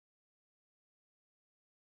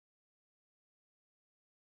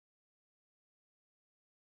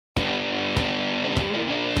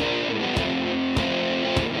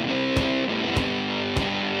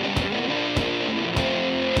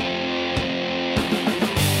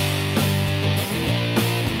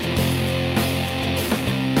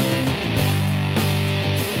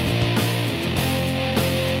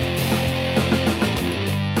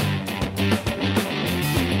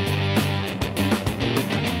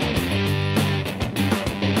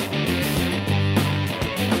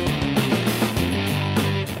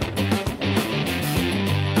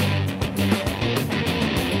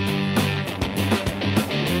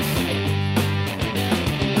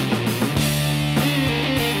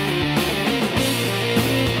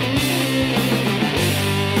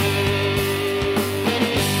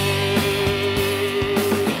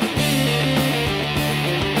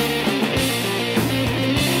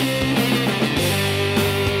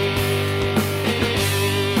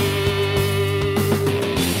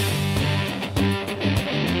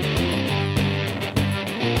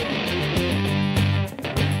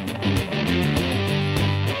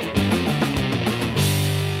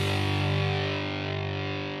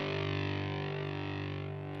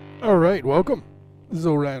All right, welcome. This is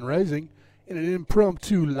Orion Rising in an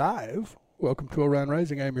impromptu live. Welcome to Orion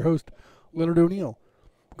Rising. I am your host, Leonard O'Neill.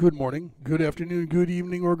 Good morning, good afternoon, good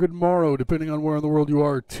evening, or good morrow, depending on where in the world you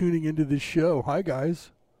are tuning into this show. Hi,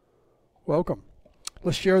 guys. Welcome.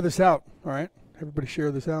 Let's share this out, all right? Everybody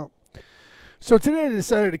share this out. So today I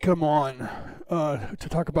decided to come on to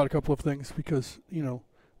talk about a couple of things because, you know,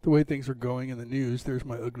 the way things are going in the news. There's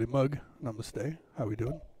my ugly mug. Namaste. How we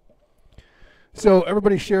doing? So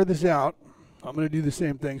everybody share this out. I'm going to do the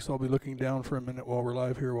same thing, so I'll be looking down for a minute while we're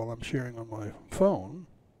live here while I'm sharing on my phone.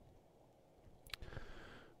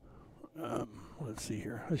 Let's see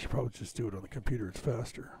here. I should probably just do it on the computer. It's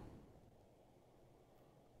faster.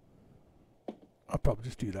 I'll probably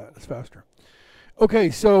just do that. It's faster. Okay,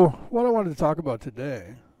 so what I wanted to talk about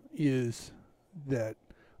today is that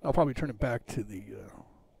I'll probably turn it back to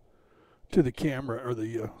the camera or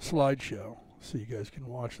the slideshow so you guys can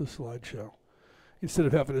watch the slideshow instead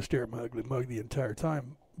of having to stare at my ugly mug the entire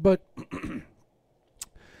time. But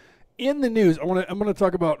in the news, I'm going to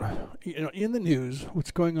talk about, in the news,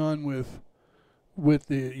 what's going on with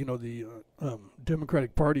the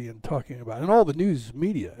Democratic Party and talking about, and all the news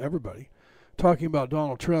media, everybody talking about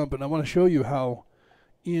Donald Trump, and I want to show you how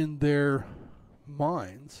in their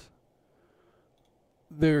minds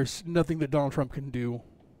there's nothing that Donald Trump can do,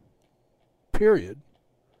 period,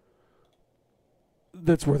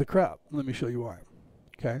 that's worth a crap. Let me show you why.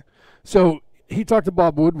 Okay, so he talked to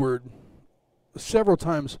Bob Woodward several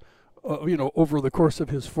times, over the course of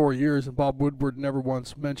his 4 years, and Bob Woodward never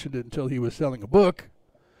once mentioned it until he was selling a book.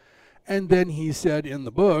 And then he said in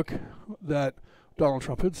the book that Donald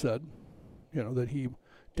Trump had said, that he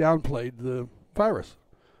downplayed the virus.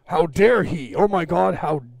 How dare he? Oh my God,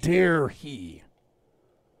 how dare he?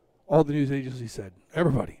 All the news agencies said,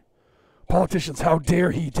 everybody, politicians, how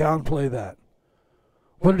dare he downplay that?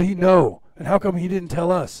 What did he know? And how come he didn't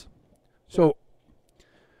tell us? So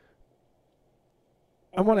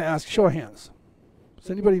I want to ask, show of hands. Does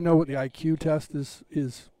anybody know what the IQ test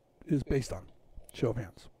is based on? Show of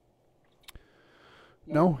hands.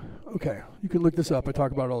 No? Okay. You can look this up. I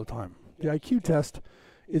talk about it all the time. The IQ test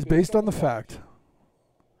is based on the fact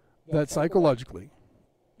that psychologically,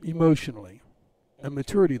 emotionally, and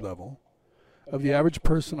maturity level of the average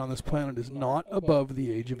person on this planet is not above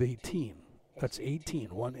the age of 18. That's 18,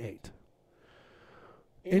 1-8.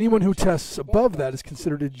 Anyone who tests above that is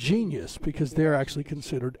considered a genius because they're actually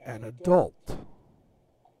considered an adult.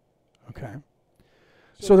 Okay?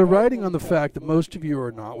 So they're riding on the fact that most of you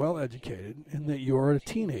are not well educated and that you're a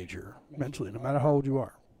teenager mentally, no matter how old you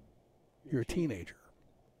are. You're a teenager.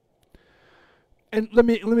 And let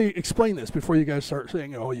me explain this before you guys start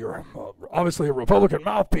saying, oh, you're obviously a Republican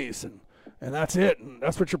mouthpiece and that's it, and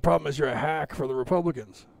that's what your problem is, you're a hack for the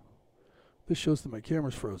Republicans. This shows that my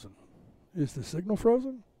camera's frozen. Is the signal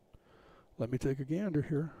frozen? Let me take a gander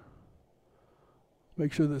here.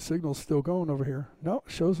 Make sure the signal's still going over here. No,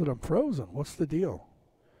 it shows that I'm frozen. What's the deal?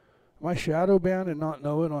 Am I shadow banned and not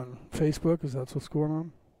know it on Facebook? Because that's what's going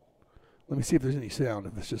on? Let me see if there's any sound,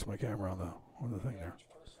 if it's just my camera on the thing there.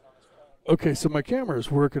 Okay, so my camera is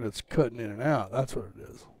working. It's cutting in and out. That's what it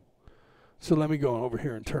is. So let me go over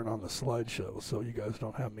here and turn on the slideshow so you guys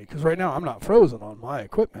don't have me. Because right now I'm not frozen on my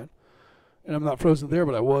equipment. And I'm not frozen there,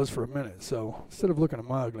 but I was for a minute. So instead of looking at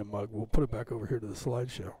my ugly mug, we'll put it back over here to the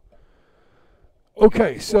slideshow.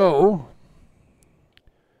 Okay, so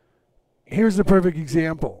here's the perfect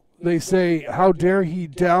example. They say, how dare he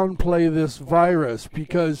downplay this virus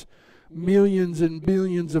because millions and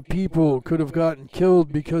billions of people could have gotten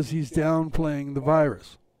killed because he's downplaying the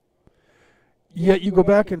virus. Yet you go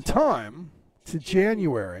back in time to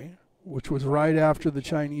January, which was right after the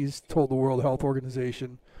Chinese told the World Health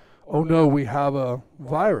Organization, oh no, we have a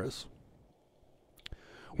virus.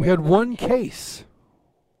 We had one case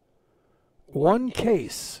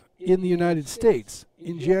in the United States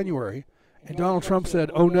in January, and Donald Trump said,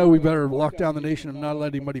 oh no, we better lock down the nation and not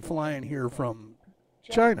let anybody fly in here from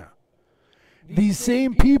China. These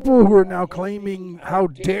same people who are now claiming, how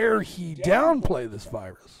dare he downplay this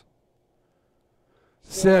virus,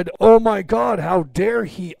 said, oh my God, how dare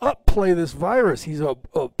he upplay this virus? He's a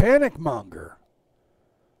panic monger.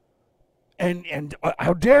 And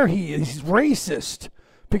how dare he? He's racist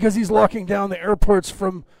because he's locking down the airports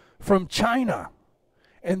from China.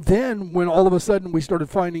 And then when all of a sudden we started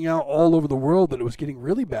finding out all over the world that it was getting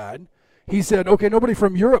really bad, he said, okay, nobody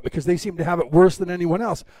from Europe because they seem to have it worse than anyone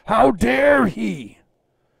else. How dare he?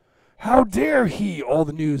 How dare he? All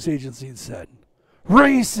the news agencies said.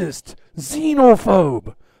 Racist,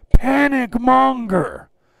 xenophobe, panic monger.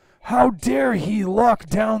 How dare he lock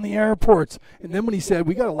down the airports? And then when he said,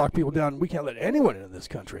 we got to lock people down, we can't let anyone into this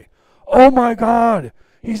country. Oh my God,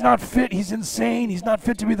 he's not fit, he's insane, he's not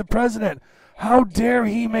fit to be the president. How dare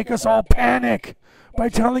he make us all panic by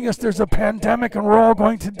telling us there's a pandemic and we're all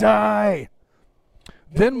going to die.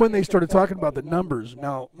 Then when they started talking about the numbers,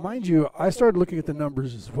 now, mind you, I started looking at the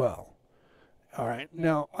numbers as well. All right,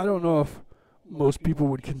 now, I don't know if most people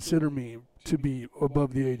would consider me to be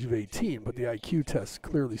above the age of 18, but the IQ test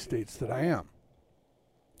clearly states that I am.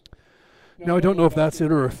 Now, I don't know if that's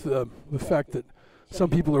it or if the fact that some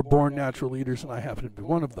people are born natural leaders and I happen to be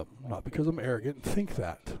one of them. Not because I'm arrogant and think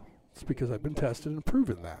that. It's because I've been tested and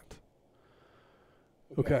proven that.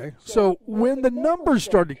 Okay, so when the numbers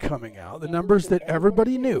started coming out, the numbers that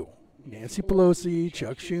everybody knew, Nancy Pelosi,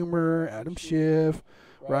 Chuck Schumer, Adam Schiff,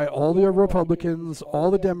 right, all the Republicans,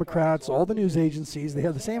 all the Democrats, all the news agencies, they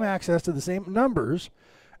have the same access to the same numbers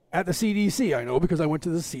at the CDC. I know because I went to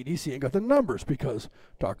the CDC and got the numbers because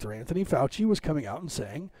Dr. Anthony Fauci was coming out and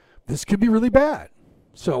saying, this could be really bad.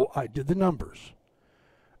 So I did the numbers.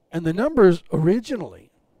 And the numbers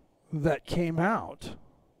originally that came out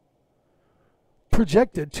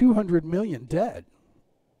projected 200 million dead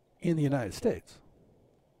in the United States.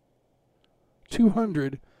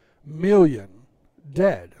 200 million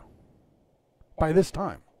dead by this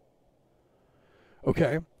time.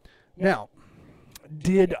 Okay? Now,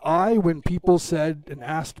 did I, when people said and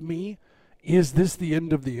asked me, is this the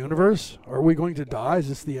end of the universe? Are we going to die? Is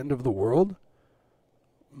this the end of the world?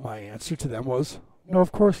 My answer to them was, no,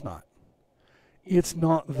 of course not. It's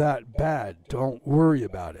not that bad. Don't worry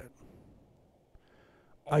about it.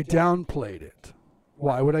 I downplayed it.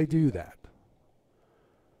 Why would I do that?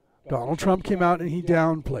 Donald Trump came out and he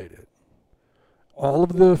downplayed it. All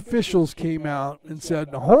of the officials came out and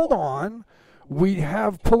said, now, hold on. We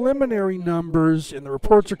have preliminary numbers and the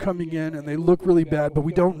reports are coming in and they look really bad, but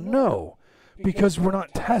we don't know because we're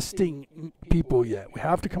not testing people yet. We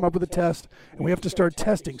have to come up with a test and we have to start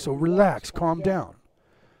testing. So relax, calm down.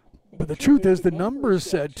 But the truth is the numbers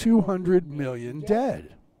said 200 million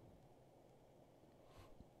dead.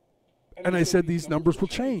 And I said these numbers will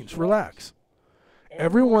change. Relax.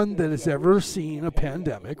 Everyone that has ever seen a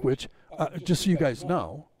pandemic, which, just so you guys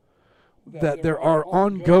know, that there are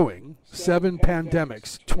ongoing 7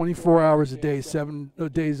 pandemics, 24 hours a day, 7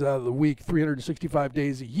 days out of the week, 365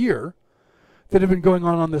 days a year, that have been going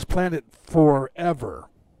on this planet forever.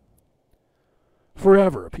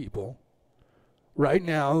 Forever, people. Right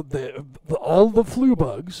now, all the flu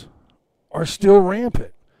bugs are still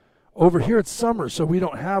rampant. Over here it's summer, so we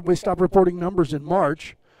stopped reporting numbers in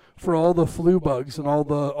March for all the flu bugs and all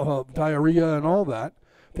the diarrhea and all that.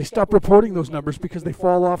 They stopped reporting those numbers because they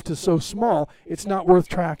fall off to so small, it's not worth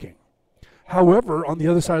tracking. However, on the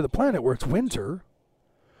other side of the planet where it's winter,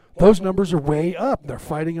 those numbers are way up. They're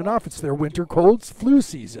fighting it off. It's their winter cold flu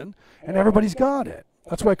season, and everybody's got it.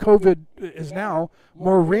 That's why COVID is now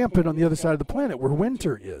more rampant on the other side of the planet where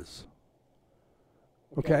winter is.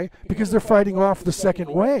 Okay? Because they're fighting off the second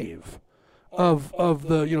wave of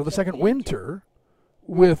the second winter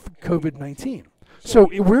with COVID-19. So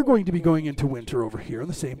we're going to be going into winter over here, and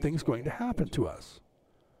the same thing's going to happen to us.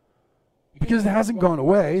 Because it hasn't gone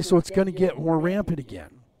away, so it's going to get more rampant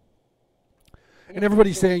again. And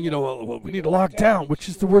everybody's saying, well, we need to lock down, which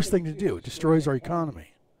is the worst thing to do. It destroys our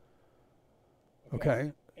economy.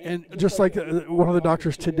 Okay? And just like one of the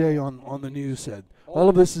doctors today on the news said, all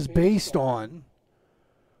of this is based on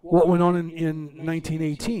what went on in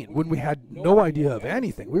 1918 when we had no idea of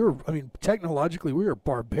anything. Technologically, we were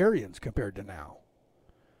barbarians compared to now.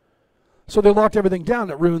 So they locked everything down.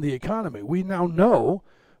 That ruined the economy. We now know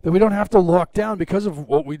that we don't have to lock down because of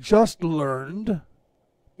what we just learned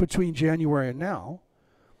between January and now,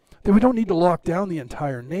 that we don't need to lock down the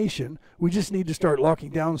entire nation. We just need to start locking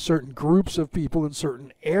down certain groups of people in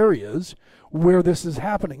certain areas where this is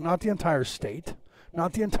happening, not the entire state,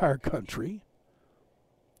 not the entire country.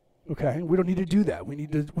 Okay, we don't need to do that. We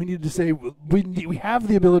need to say we have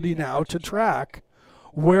the ability now to track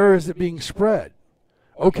where is it being spread.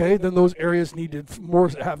 Okay, then those areas need to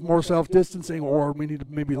have more self-distancing, or we need to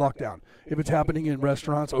maybe lock down. If it's happening in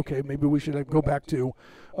restaurants, okay, maybe we should go back to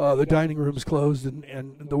the dining rooms closed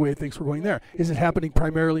and the way things were going there. Is it happening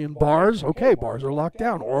primarily in bars? Okay, bars are locked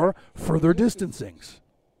down, or further distancings.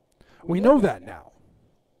 We know that now.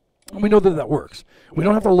 And we know that works. We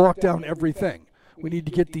don't have to lock down everything. We need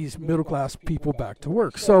to get these middle-class people back to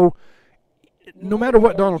work. So no matter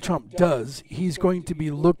what Donald Trump does, he's going to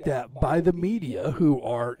be looked at by the media, who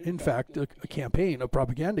are, in fact, a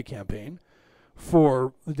propaganda campaign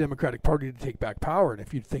for the Democratic Party to take back power. And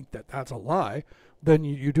if you think that that's a lie, then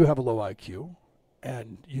you do have a low IQ,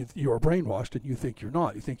 and you're brainwashed, and you think you're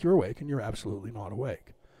not. You think you're awake, and you're absolutely not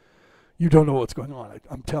awake. You don't know what's going on.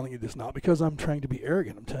 I'm telling you this not because I'm trying to be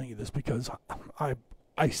arrogant. I'm telling you this because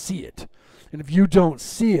I see it. And if you don't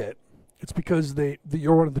see it, it's because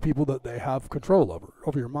you're one of the people that they have control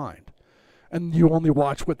over your mind. And you only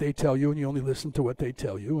watch what they tell you, and you only listen to what they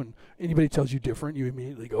tell you. And anybody tells you different, you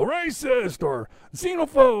immediately go racist or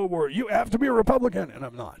xenophobe or you have to be a Republican. And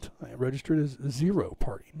I'm not. I am registered as zero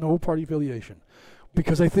party, no party affiliation,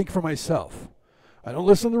 because I think for myself. I don't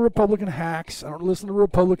listen to Republican hacks. I don't listen to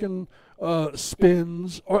Republican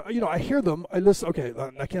spins. Or, I hear them. I listen. Okay,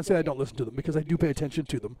 I can't say I don't listen to them because I do pay attention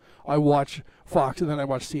to them. I watch Fox and then I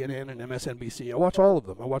watch CNN and MSNBC. I watch all of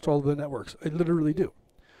them. I watch all of the networks. I literally do.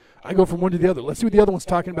 I go from one to the other. Let's see what the other one's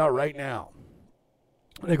talking about right now.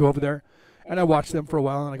 And I go over there and I watch them for a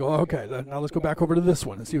while and I go, okay, now let's go back over to this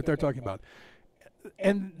one and see what they're talking about.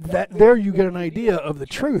 And there you get an idea of the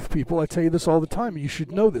truth, people. I tell you this all the time. You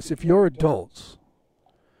should know this. If you're adults,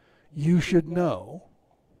 you should know.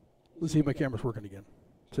 Let's see if my camera's working again.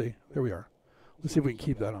 See, there we are. Let's see if we can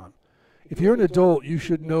keep that on. If you're an adult, you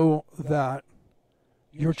should know that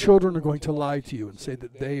your children are going to lie to you and say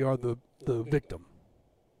that they are the victim.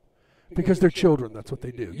 Because they're children, that's what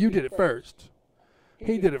they do. You did it first.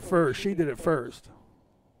 He did it first. She did it first.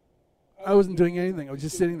 I wasn't doing anything. I was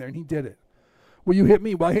just sitting there and he did it. Well, you hit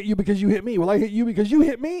me. Well, I hit you because you hit me. Well, I hit you because you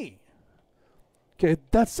hit me. Okay,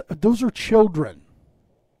 those are children.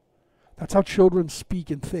 That's how children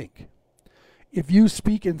speak and think. If you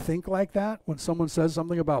speak and think like that, when someone says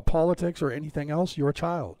something about politics or anything else, you're a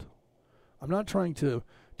child. I'm not trying to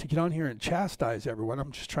get on here and chastise everyone.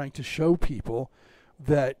 I'm just trying to show people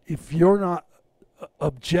that if you're not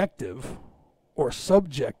objective or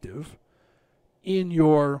subjective in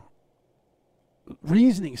your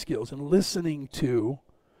reasoning skills and listening to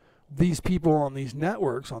these people on these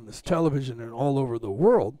networks, on this television and all over the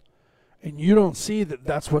world, and you don't see that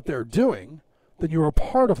that's what they're doing, then you're a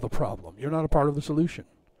part of the problem. You're not a part of the solution.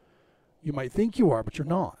 You might think you are, but you're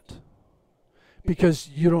not. Because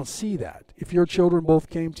you don't see that. If your children both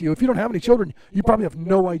came to you, if you don't have any children, you probably have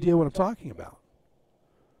no idea what I'm talking about.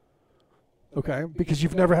 Okay? Because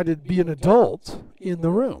you've never had to be an adult in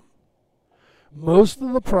the room. Most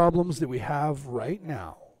of the problems that we have right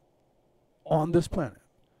now on this planet,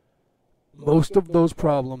 most of those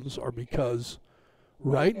problems are because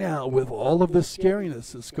right now, with all of this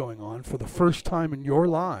scariness that's going on, for the first time in your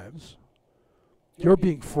lives, you're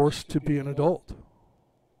being forced to be an adult.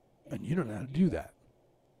 And you don't know how to do that.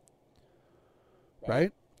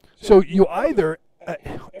 Right? So you either,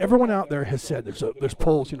 everyone out there has said, there's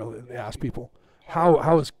polls, they ask people, how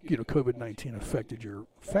has COVID-19 affected your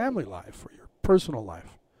family life or your personal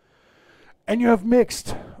life? And you have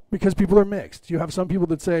mixed, because people are mixed. You have some people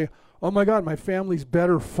that say, oh my God, my family's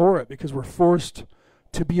better for it because we're forced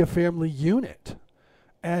to be a family unit.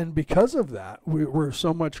 And because of that, we're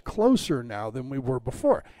so much closer now than we were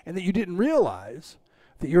before. And that you didn't realize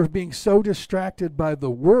that you're being so distracted by the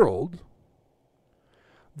world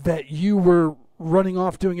that you were running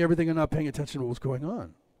off doing everything and not paying attention to what was going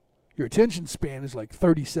on. Your attention span is like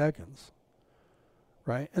 30 seconds,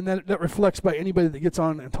 right? And that reflects by anybody that gets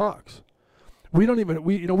on and talks. We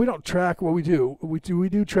don't track what we do. We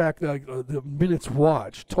do track the minutes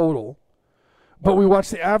watched total, but we watch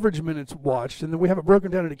the average minutes watched, and then we have it broken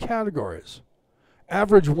down into categories.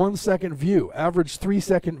 Average 1 second view, average 3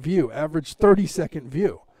 second view, average 30-second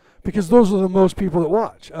view, because those are the most people that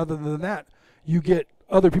watch. Other than that, you get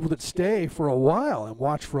other people that stay for a while and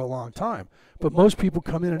watch for a long time. But most people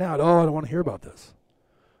come in and out. Oh, I don't want to hear about this.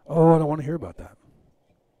 Oh, I don't want to hear about that.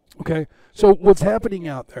 Okay, so what's happening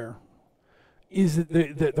out there is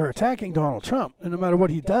that they're attacking Donald Trump, and no matter what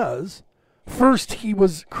he does, first he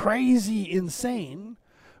was crazy insane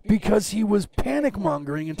because he was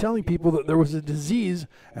panic-mongering and telling people that there was a disease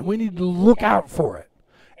and we needed to look out for it.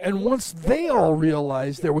 And once they all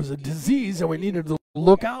realized there was a disease and we needed to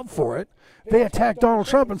look out for it, they attacked Donald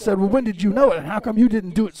Trump and said, well, when did you know it, and how come you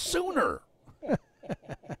didn't do it sooner?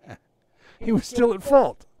 He was still at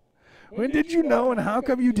fault. When did you know, and how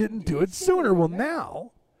come you didn't do it sooner? Well,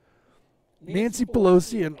 now, Nancy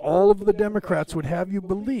Pelosi and all of the Democrats would have you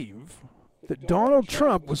believe that Donald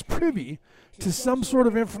Trump was privy to some sort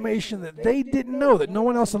of information that they didn't know, that no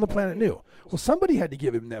one else on the planet knew. Well, somebody had to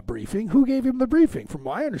give him that briefing. Who gave him the briefing? From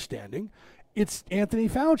my understanding, it's Anthony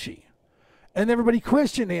Fauci. And everybody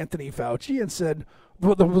questioned Anthony Fauci and said,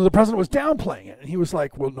 well, the president was downplaying it. And he was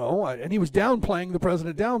like, well, no. And he was downplaying the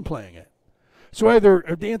president downplaying it. So either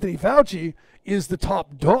Anthony Fauci is the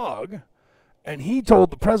top dog, and he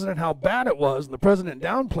told the president how bad it was, and the president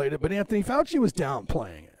downplayed it, but Anthony Fauci was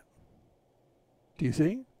downplaying it. Do you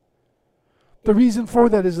see? The reason for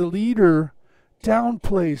that is a leader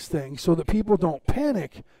downplays things so that people don't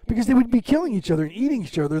panic, because they would be killing each other and eating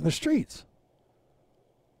each other in the streets.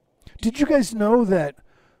 Did you guys know that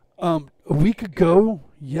a week ago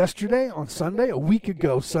yesterday on Sunday,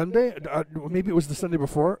 maybe it was the Sunday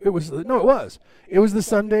before, it was the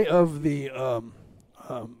Sunday of the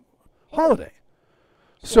holiday.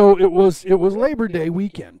 So it was Labor Day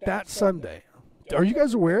weekend, that Sunday. Are you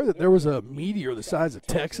guys aware that there was a meteor the size of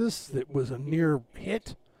Texas that was a near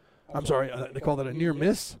hit? I'm sorry, they call that a near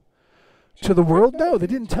miss to the world? No, they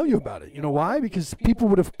didn't tell you about it. You know why? Because people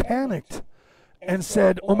would have panicked and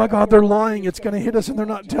said, oh my God, they're lying, it's going to hit us, and they're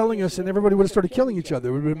not telling us, and everybody would have started killing each other.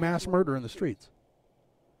 There would have been mass murder in the streets.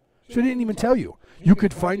 So they didn't even tell you. You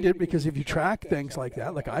could find it, because if you track things like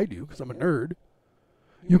that, like I do, because I'm a nerd,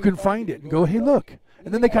 you can find it and go, hey, look.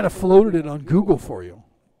 And then they kind of floated it on Google for you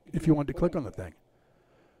if you wanted to click on the thing.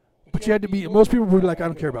 But you had to be, most people would be like, I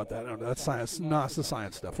don't care about that. I don't know, that's science. No, it's the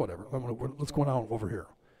science stuff, whatever. What's going on over here?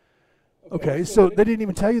 Okay, so they didn't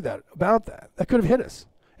even tell you that about that. That could have hit us.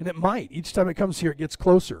 And it might. Each time it comes here, it gets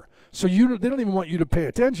closer. So they don't even want you to pay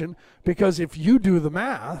attention, because if you do the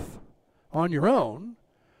math on your own,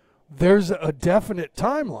 there's a definite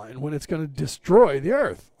timeline when it's going to destroy the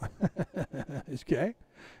Earth. Okay?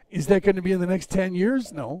 Is that going to be in the next 10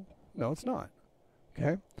 years? No, it's not.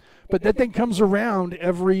 Okay? But that thing comes around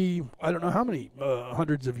every, I don't know how many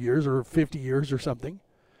hundreds of years or 50 years or something.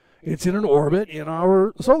 It's in an orbit in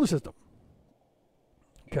our solar system.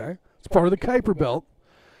 Okay? It's part of the Kuiper Belt,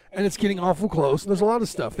 and it's getting awful close. And there's a lot of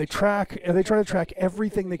stuff. They try to track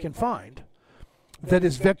everything they can find that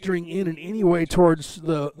is vectoring in any way towards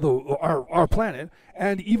our planet.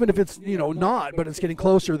 And even if it's not, but it's getting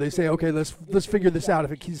closer, they say, okay, let's figure this out.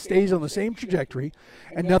 If it stays on the same trajectory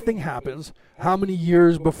and nothing happens, how many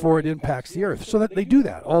years before it impacts the Earth? So that they do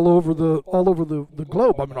that all over the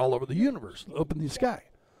globe. I mean, all over the universe, up in the sky.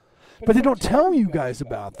 But they don't tell you guys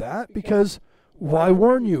about that, because why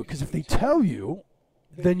warn you? Because if they tell you,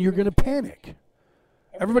 then you're going to panic.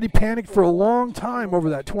 Everybody panicked for a long time over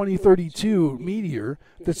that 2032 meteor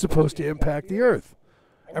that's supposed to impact the Earth.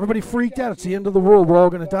 Everybody freaked out. It's the end of the world. We're all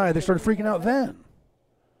going to die. They started freaking out then.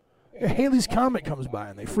 Halley's Comet comes by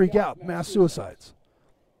and they freak out. Mass suicides.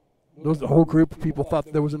 The whole group of people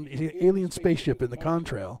thought there was an alien spaceship in the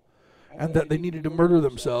contrail, and that they needed to murder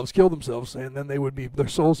themselves, kill themselves, and then their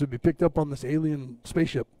souls would be picked up on this alien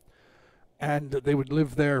spaceship, and they would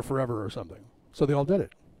live there forever or something. So they all did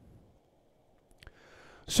it.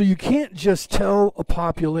 So you can't just tell a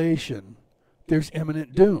population there's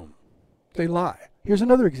imminent doom. They lie. Here's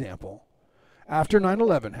another example. After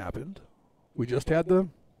 9/11 happened, we just had the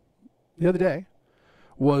other day,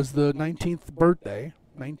 was the 19th birthday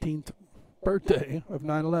of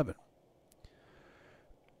 9/11.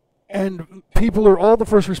 And all the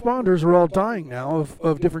first responders are all dying now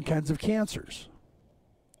of different kinds of cancers.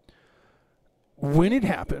 When it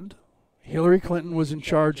happened, Hillary Clinton was in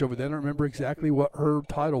charge over there. I don't remember exactly what her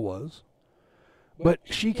title was. But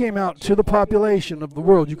she came out to the population of the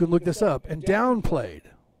world, you can look this up, and downplayed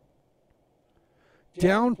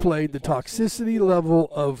the toxicity level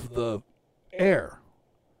of the air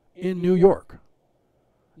in New York,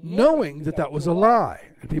 knowing that was a lie.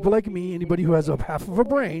 And people like me, anybody who has a half of a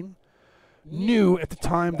brain, knew at the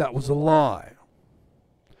time that was a lie.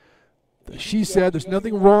 She said there's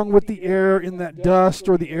nothing wrong with the air in that dust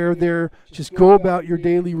or the air there. Just go about your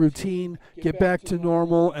daily routine, get back to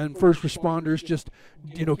normal, and first responders just,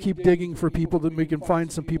 keep digging for people, that we can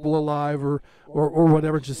find some people alive or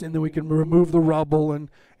whatever, and then we can remove the rubble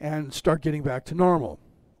and start getting back to normal.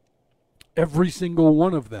 Every single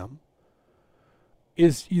one of them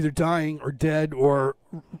is either dying or dead or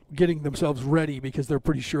getting themselves ready because they're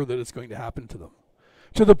pretty sure that it's going to happen to them.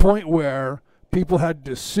 To the point where people had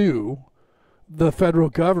to sue the federal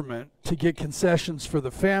government to get concessions for the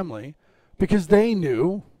family, because they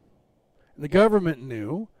knew, the government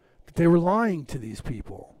knew, that they were lying to these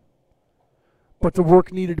people. But the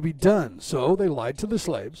work needed to be done, so they lied to the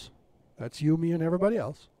slaves. That's you, me, and everybody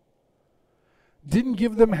else. Didn't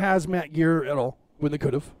give them hazmat gear at all when they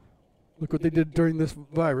could have. Look what they did during this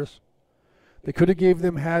virus. They could have gave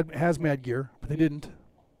them hazmat gear, but they didn't.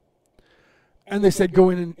 And they said, go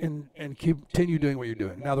in and continue doing what you're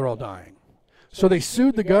doing. Now they're all dying. So they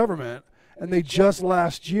sued the government, and they just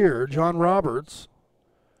last year, John Roberts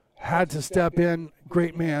had to step in,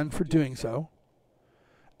 great man, for doing so,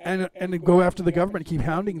 and go after the government, keep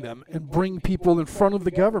hounding them, and bring people in front of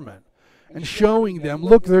the government and showing them,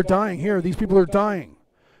 look, they're dying here. These people are dying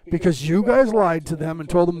because you guys lied to them and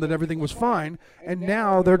told them that everything was fine, and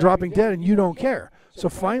now they're dropping dead, and you don't care. So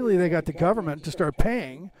finally they got the government to start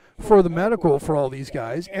paying for the medical for all these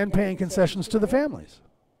guys and paying concessions to the families.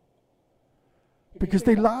 because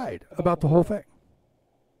they lied about the whole thing.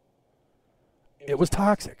 It was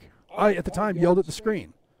toxic. I, at the time, yelled at the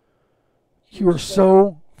screen. You are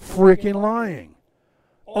so freaking lying.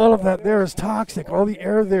 All of that there is toxic. All the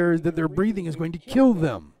air there that they're breathing is going to kill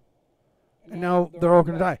them. And now they're all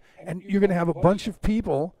going to die. And you're going to have a bunch of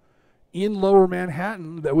people in lower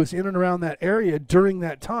Manhattan that was in and around that area during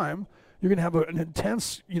that time. You're going to have an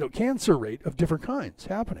intense, cancer rate of different kinds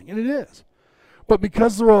happening. And it is. But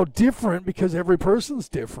because they're all different, because every person's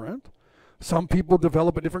different, some people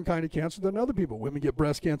develop a different kind of cancer than other people. Women get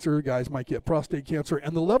breast cancer, guys might get prostate cancer,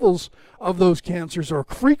 and the levels of those cancers or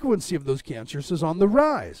frequency of those cancers is on the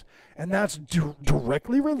rise. And that's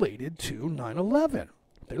directly related to 9/11.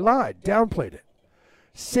 They lied, downplayed it.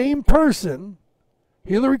 Same person,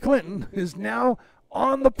 Hillary Clinton, is now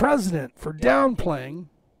on the president for downplaying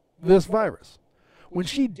this virus. When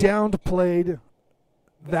she downplayed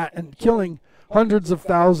that and killing hundreds of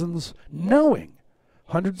thousands, knowing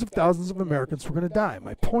hundreds of thousands of Americans were going to die.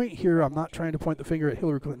 My point here, I'm not trying to point the finger at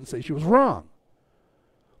Hillary Clinton and say she was wrong.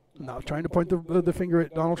 I'm not trying to point the finger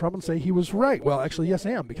at Donald Trump and say he was right. Well, actually, yes,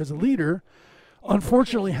 I am, because a leader,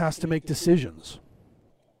 unfortunately, has to make decisions.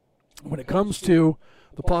 When it comes to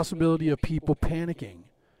the possibility of people panicking,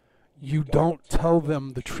 you don't tell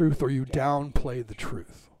them the truth or you downplay the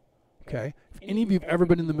truth. Okay? If any of you have ever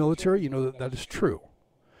been in the military, you know that that is true.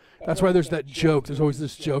 That's why there's that joke. There's always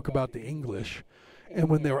this joke about the English. And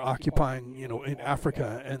when they were occupying, in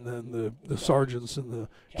Africa, and then the sergeants and the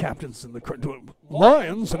captains and the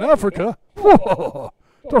lions in Africa. Whoa,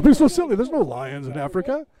 don't be so silly. There's no lions in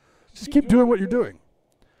Africa. Just keep doing what you're doing.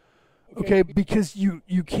 Okay, because you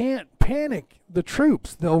can't panic the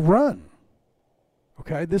troops. They'll run.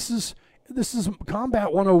 Okay, this is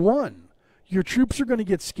Combat 101. Your troops are going to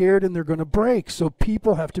get scared and they're going to break. So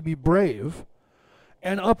people have to be brave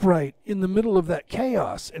and upright in the middle of that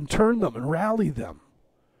chaos and turn them and rally them.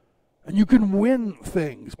 And you can win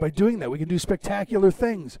things by doing that. We can do spectacular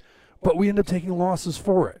things, but we end up taking losses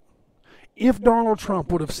for it. If Donald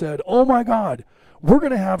Trump would have said, oh my God, we're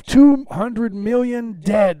going to have 200 million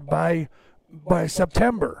dead by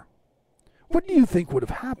September, what do you think would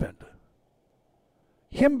have happened?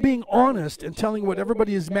 Him being honest and telling what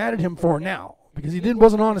everybody is mad at him for now, because he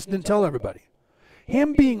wasn't honest and didn't tell everybody.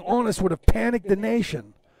 Him being honest would have panicked the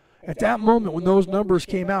nation at that moment when those numbers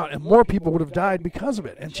came out, and more people would have died because of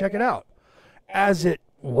it. And check it out. As it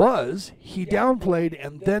was, he downplayed,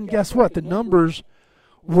 and then guess what? The numbers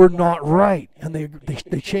were not right, and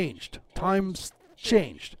they changed. Times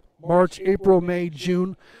changed. March, April, May,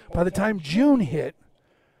 June. By the time June hit,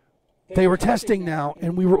 they were testing now,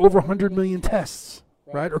 and we were over 100 million tests,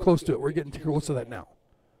 right? Or close to it. We're getting close to that now.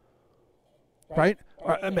 Right?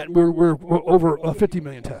 I meant we're over 50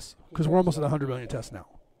 million tests, because we're almost at 100 million tests now.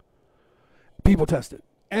 People tested.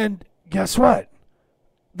 And guess what?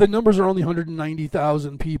 The numbers are only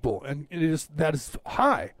 190,000 people, and that is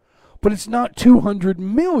high. But it's not 200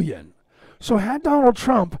 million. So had Donald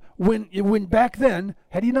Trump, when back then,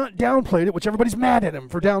 had he not downplayed it, which everybody's mad at him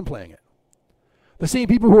for downplaying it, the same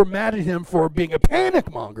people who were mad at him for being a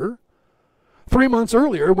panic monger 3 months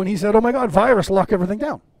earlier when he said, oh my God, virus, lock everything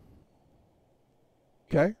down.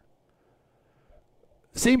 Okay?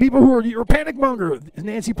 Same people who are, you're a panic monger.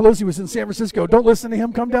 Nancy Pelosi was in San Francisco. Don't listen to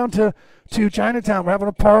him. Come down to Chinatown. We're having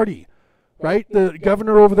a party. Right? The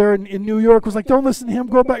governor over there in New York was like, don't listen to him.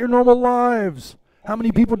 Go about your normal lives. How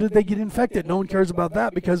many people did they get infected? No one cares about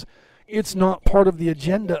that because it's not part of the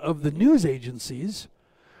agenda of the news agencies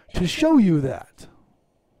to show you that.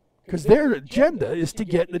 Because their agenda is to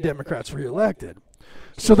get the Democrats reelected.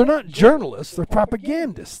 So they're not journalists. They're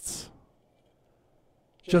propagandists.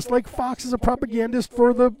 Just like Fox is a propagandist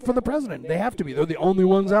for the president. They have to be. They're the only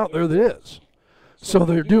ones out there that is. So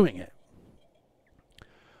they're doing it.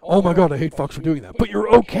 Oh my God, I hate Fox for doing that. But you're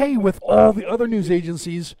okay with all the other news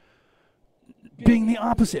agencies being the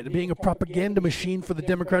opposite, and being a propaganda machine for the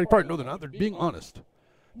Democratic Party. No, they're not. They're being honest.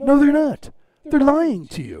 No, they're not. They're lying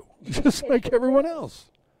to you, just like everyone else.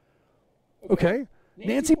 Okay?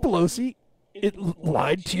 Nancy Pelosi,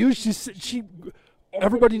 lied to you. She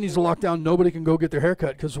everybody needs to lock down. Nobody can go get their hair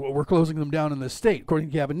cut because we're closing them down in this state, according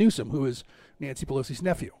to Gavin Newsom, who is Nancy Pelosi's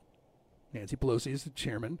nephew. Nancy Pelosi is the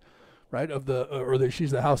chairman, right, of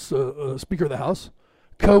she's the House Speaker of the House.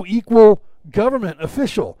 Co-equal government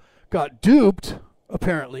official got duped,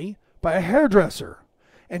 apparently, by a hairdresser.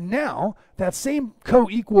 And now that same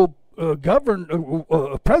co-equal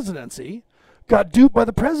presidency got duped by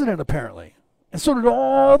the president, apparently. And so did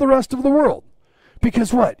all the rest of the world.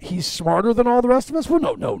 Because what? He's smarter than all the rest of us? Well,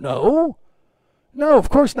 no. No, of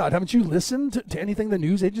course not. Haven't you listened to anything the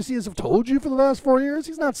news agencies have told you for the last 4 years?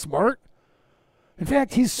 He's not smart. In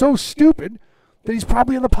fact, he's so stupid that he's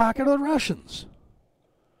probably in the pocket of the Russians.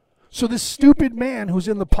 So this stupid man who's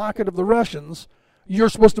in the pocket of the Russians, you're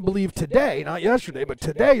supposed to believe today, not yesterday, but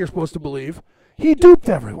today you're supposed to believe he duped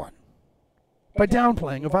everyone by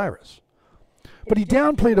downplaying a virus. But he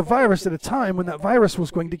downplayed a virus at a time when that virus was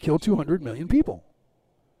going to kill 200 million people.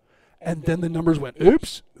 And then the numbers went,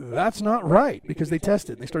 oops, that's not right, because they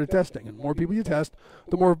tested. They started testing. And the more people you test,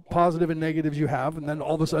 the more positive and negatives you have. And then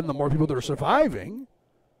all of a sudden, the more people that are surviving,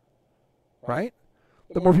 right?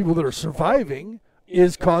 The more people that are surviving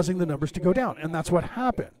is causing the numbers to go down. And that's what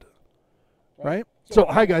happened, right? So,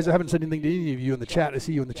 hi, guys. I haven't said anything to any of you in the chat. I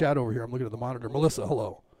see you in the chat over here. I'm looking at the monitor. Melissa,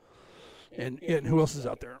 hello. And who else is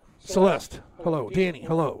out there? Celeste, hello. Danny,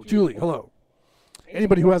 hello. Julie, hello.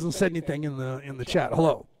 Anybody who hasn't said anything in the chat,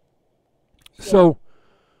 hello. So,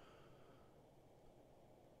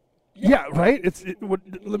 yeah, right?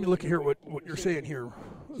 Let me look here what you're saying here.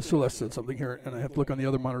 Celeste said something here, and I have to look on the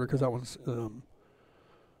other monitor because that one's...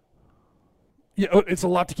 it's a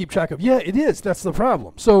lot to keep track of. Yeah, it is. That's the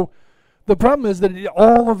problem. So, the problem is that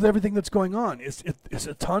all of everything that's going on is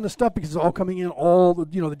a ton of stuff because it's all coming in. All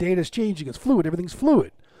the data is changing. It's fluid. Everything's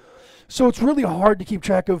fluid. So it's really hard to keep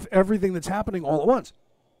track of everything that's happening all at once.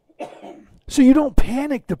 So you don't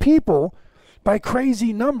panic the people by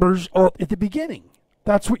crazy numbers at the beginning.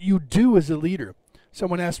 That's what you do as a leader.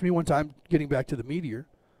 Someone asked me one time, getting back to the meteor,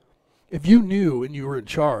 if you knew and you were in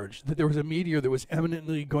charge that there was a meteor that was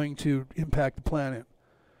eminently going to impact the planet,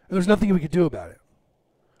 and there's nothing we could do about it,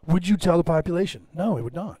 would you tell the population? No, I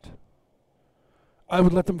would not. I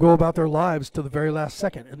would let them go about their lives till the very last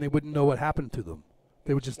second, and they wouldn't know what happened to them.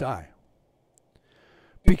 They would just die.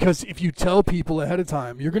 Because if you tell people ahead of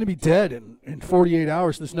time, you're going to be dead in 48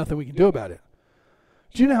 hours, and there's nothing we can do about it.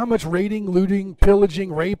 Do you know how much raiding, looting,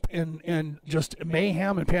 pillaging, rape, and just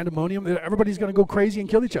mayhem and pandemonium? Everybody's going to go crazy and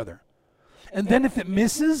kill each other. And then if it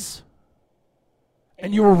misses,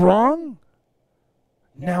 and you were wrong,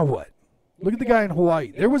 now what? Look at the guy in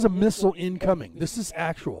Hawaii. There was a missile incoming. This is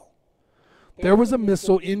actual. There was a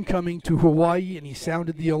missile incoming to Hawaii, and he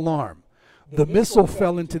sounded the alarm. The missile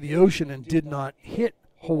fell into the ocean and did not hit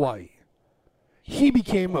Hawaii. He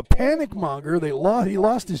became a panic monger. He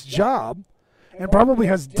lost his job and probably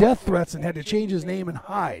has death threats and had to change his name and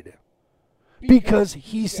hide because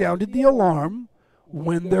he sounded the alarm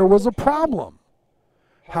when there was a problem.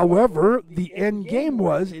 However, the end game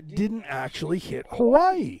was it didn't actually hit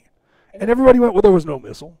Hawaii. And everybody went, well, there was no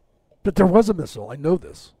missile. But there was a missile. I know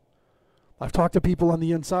this. I've talked to people on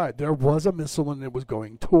the inside. There was a missile and it was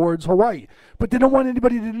going towards Hawaii. But they don't want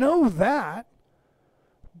anybody to know that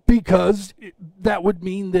because that would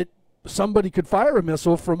mean that somebody could fire a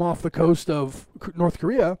missile from off the coast of North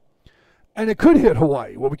Korea and it could hit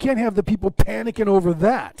Hawaii. Well, we can't have the people panicking over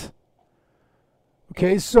that.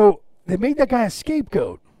 Okay, so they made that guy a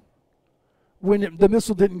scapegoat. When the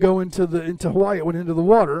missile didn't go into Hawaii, it went into the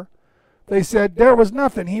water. They said there was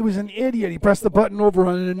nothing. He was an idiot. He pressed the button over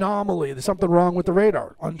on an anomaly. There's something wrong with the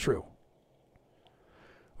radar. Untrue.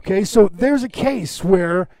 Okay, so there's a case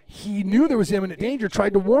where he knew there was imminent danger,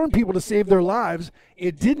 tried to warn people to save their lives.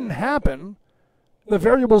 It didn't happen. The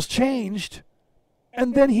variables changed.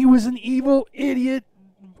 And then he was an evil idiot,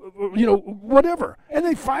 whatever. And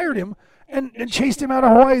they fired him and chased him out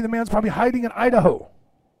of Hawaii. The man's probably hiding in Idaho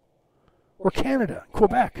or Canada,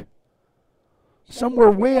 Quebec. Somewhere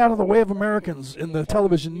way out of the way of Americans in the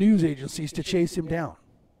television news agencies to chase him down.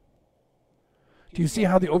 Do you see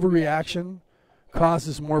how the overreaction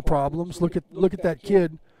causes more problems? Look at that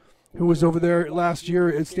kid who was over there last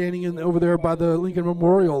year, standing over there by the Lincoln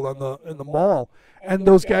Memorial in the mall, and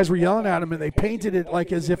those guys were yelling at him, and they painted it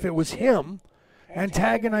like as if it was him,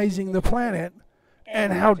 antagonizing the planet,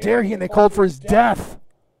 and how dare he? And they called for his death.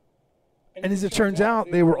 And as it turns out,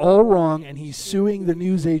 they were all wrong, and he's suing the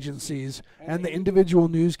news agencies and the individual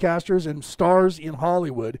newscasters and stars in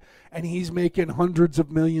Hollywood, and he's making hundreds of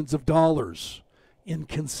millions of dollars in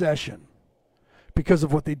concession because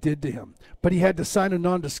of what they did to him. But he had to sign a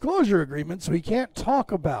non-disclosure agreement, so he can't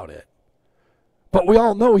talk about it. But we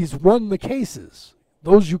all know he's won the cases.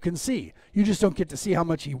 Those you can see. You just don't get to see how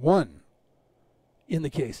much he won in the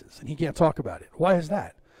cases, and he can't talk about it. Why is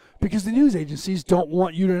that? Because the news agencies don't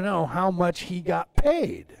want you to know how much he got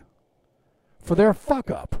paid for their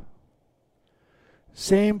fuck-up.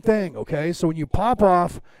 Same thing, okay? So when you pop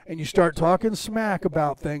off and you start talking smack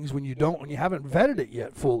about things when you haven't vetted it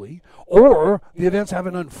yet fully, or the events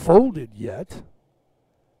haven't unfolded yet,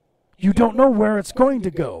 you don't know where it's going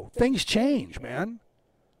to go. Things change, man.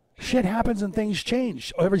 Shit happens and things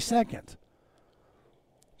change every second.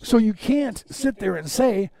 So you can't sit there and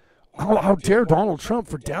say, how dare Donald Trump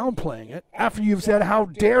for downplaying it after you've said how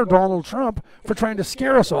dare Donald Trump for trying to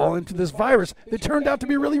scare us all into this virus that turned out to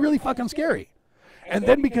be really, really fucking scary. And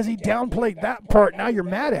then because he downplayed that part, now you're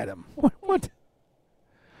mad at him. What?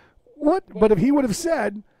 But if he would have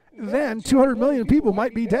said, then 200 million people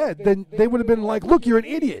might be dead, then they would have been like, look, you're an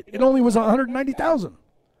idiot. It only was 190,000.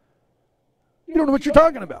 You don't know what you're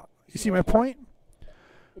talking about. You see my point?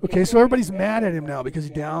 Okay, so everybody's mad at him now because he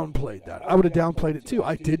downplayed that. I would have downplayed it too.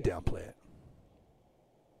 I did downplay it.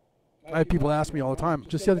 I have people ask me all the time,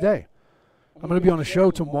 just the other day, I'm going to be on a show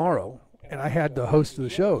tomorrow, and I had the host of the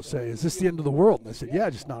show say, is this the end of the world? And I said, yeah,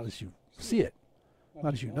 just not as you see it,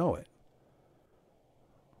 not as you know it.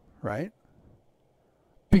 Right?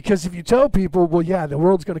 Because if you tell people, well, yeah, the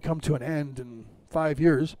world's going to come to an end in 5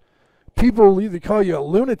 years, people will either call you a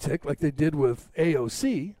lunatic like they did with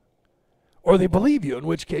AOC, or they believe you, in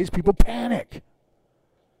which case people panic,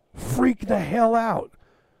 freak the hell out,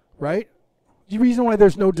 right? The reason why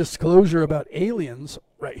there's no disclosure about aliens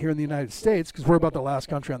right here in the United States, because we're about the last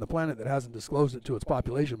country on the planet that hasn't disclosed it to its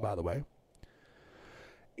population, by the way,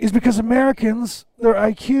 is because Americans, their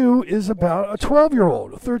IQ is about a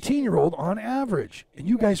 12-year-old, a 13-year-old on average. And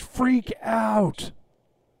you guys freak out.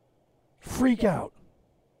 Freak out.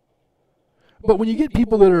 But when you get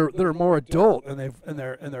people that are more adult and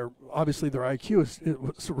they're obviously their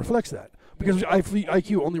IQ reflects that, because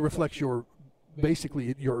IQ only reflects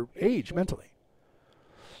basically your age mentally.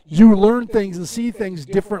 You learn things and see things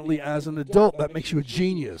differently as an adult. That makes you a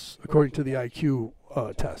genius according to the IQ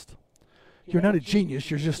test. You're not a genius,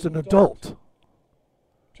 you're just an adult.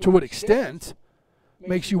 To what extent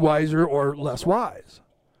makes you wiser or less wise?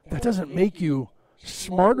 That doesn't make you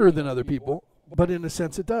smarter than other people, but in a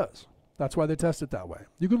sense it does. That's why they test it that way.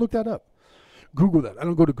 You can look that up. Google that. I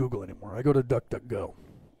don't go to Google anymore. I go to DuckDuckGo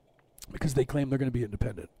because they claim they're going to be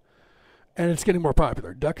independent. And it's getting more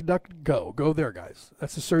popular. DuckDuckGo. Go there, guys.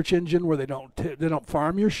 That's a search engine where they don't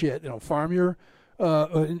farm your shit. They don't farm your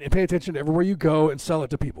and pay attention to everywhere you go and sell it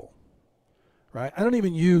to people. Right? I don't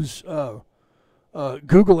even use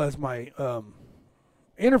Google as my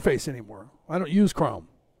interface anymore. I don't use Chrome.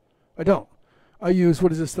 I don't. I use,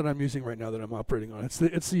 what is this that I'm using right now that I'm operating on? It's the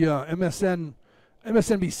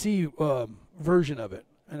MSNBC version of it,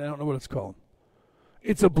 and I don't know what it's called.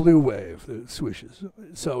 It's a blue wave that swishes.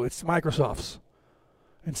 So it's Microsoft's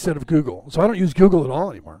instead of Google. So I don't use Google at all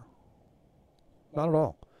anymore. Not at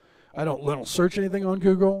all. I don't search anything on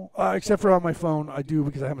Google, except for on my phone. I do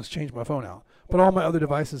because I haven't changed my phone out. But all my other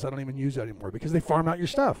devices, I don't even use that anymore because they farm out your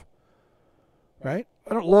stuff. Right?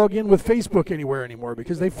 I don't log in with Facebook anywhere anymore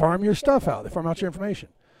because they farm your stuff out. They farm out your information.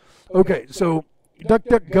 Okay, so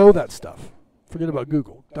DuckDuckGo that stuff. Forget about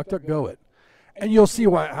Google. DuckDuckGo it. And you'll see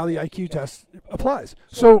how the IQ test applies.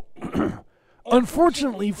 So,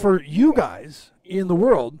 unfortunately for you guys in the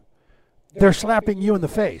world, they're slapping you in the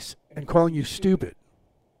face and calling you stupid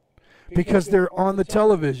because they're on the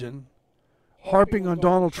television harping on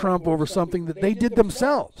Donald Trump over something that they did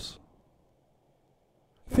themselves.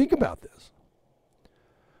 Think about this.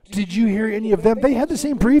 Did you hear any of them? They had the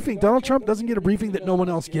same briefing. Donald Trump doesn't get a briefing that no one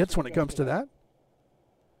else gets when it comes to that.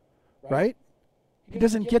 Right? He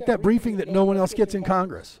doesn't get that briefing that no one else gets in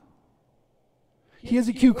Congress. He has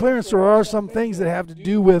a Q clearance. There are some things that have to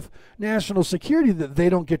do with national security that they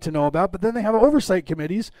don't get to know about, but then they have oversight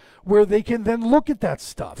committees where they can then look at that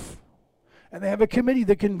stuff. And they have a committee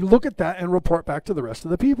that can look at that and report back to the rest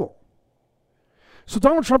of the people. So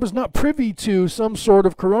Donald Trump is not privy to some sort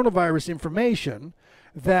of coronavirus information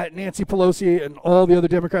that Nancy Pelosi and all the other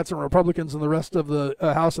Democrats and Republicans and the rest of the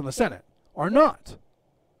House and the Senate are not.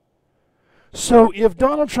 So if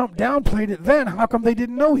Donald Trump downplayed it then, how come they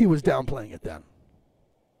didn't know he was downplaying it then?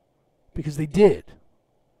 Because they did.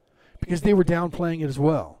 Because they were downplaying it as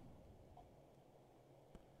well.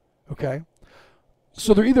 Okay?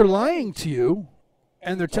 So they're either lying to you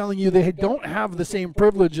and they're telling you they don't have the same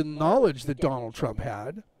privilege and knowledge that Donald Trump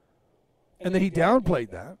had and that he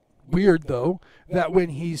downplayed that. Weird, though, that when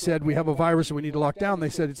he said we have a virus and we need to lock down, they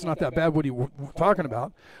said it's not that bad what he was talking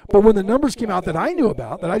about. But when the numbers came out that I knew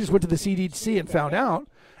about, that I just went to the CDC and found out,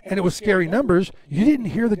 and it was scary numbers, you didn't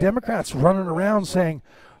hear the Democrats running around saying,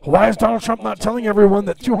 why is Donald Trump not telling everyone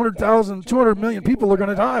that 200 million people are going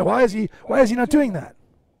to die? Why is he not doing that?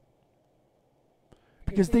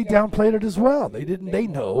 Because they downplayed it as well. They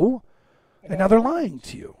know, and now they're lying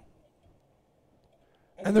to you.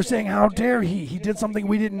 And they're saying, how dare he? He did something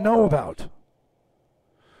we didn't know about.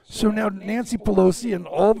 So now Nancy Pelosi and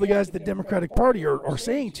all the guys at the Democratic Party are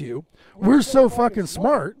saying to you, we're so fucking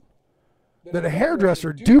smart that a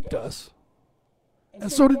hairdresser duped us.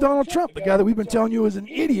 And so did Donald Trump, the guy that we've been telling you is an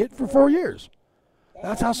idiot for 4 years.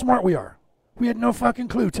 That's how smart we are. We had no fucking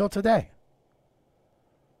clue till today.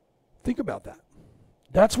 Think about that.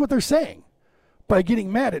 That's what they're saying by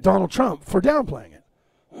getting mad at Donald Trump for downplaying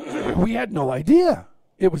it. We had no idea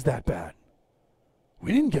it was that bad.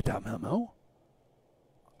 We didn't get that memo.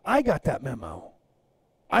 I got that memo.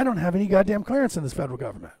 I don't have any goddamn clearance in this federal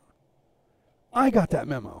government. I got that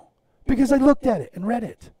memo because I looked at it and read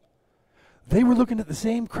it. They were looking at the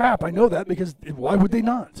same crap. I know that because why would they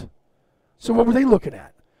not? So what were they looking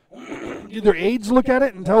at? Did their aides look at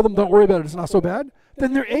it and tell them, don't worry about it, it's not so bad?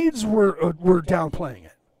 Then their aides were downplaying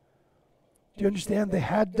it. Do you understand? They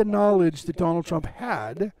had the knowledge that Donald Trump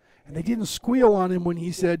had, and they didn't squeal on him when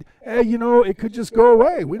he said, hey, you know, it could just go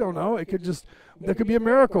away. We don't know. There could be a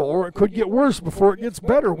miracle, or it could get worse before it gets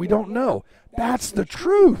better. We don't know. That's the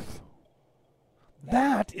truth.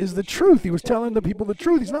 That is the truth. He was telling the people the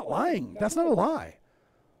truth. He's not lying. That's not a lie.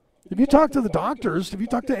 If you talk to the doctors, if you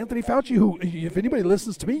talk to Anthony Fauci, who, if anybody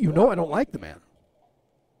listens to me, you know I don't like the man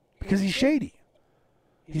because he's shady.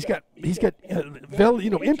 He's got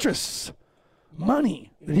interests,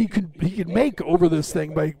 money that he could make over this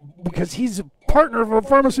thing because he's a partner of a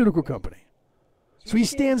pharmaceutical company. So he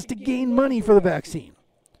stands to gain money for the vaccine.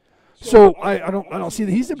 So I don't see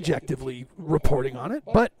that he's objectively reporting on it,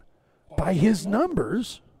 but by his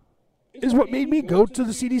numbers is what made me go to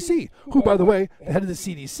the CDC, who, by the way, the head of the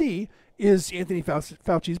CDC is Anthony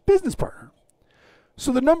Fauci's business partner.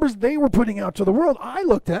 So the numbers they were putting out to the world, I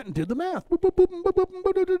looked at and did the math.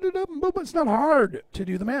 It's not hard to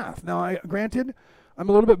do the math. Now, granted, I'm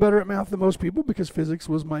a little bit better at math than most people because physics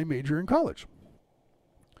was my major in college.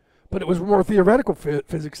 But it was more theoretical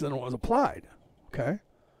physics than it was applied, okay?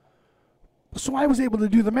 So I was able to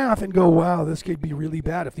do the math and go, wow, this could be really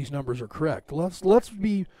bad if these numbers are correct. Let's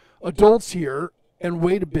be adults here and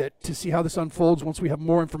wait a bit to see how this unfolds once we have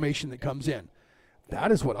more information that comes in.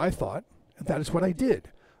 That is what I thought, and that is what I did.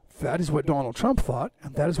 That is what Donald Trump thought,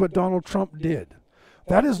 and that is what Donald Trump did.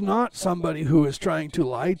 That is not somebody who is trying to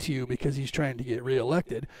lie to you because he's trying to get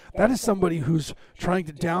reelected. That is somebody who's trying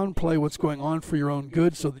to downplay what's going on for your own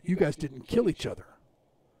good so that you guys didn't kill each other.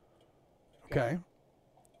 Okay?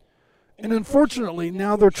 And unfortunately,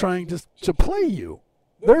 now they're trying to play you.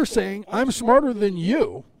 They're saying, I'm smarter than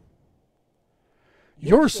you.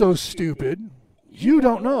 You're so stupid, you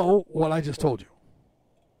don't know what I just told you.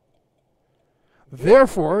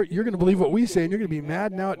 Therefore, you're going to believe what we say, and you're going to be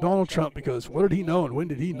mad now at Donald Trump because what did he know and when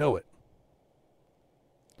did he know it?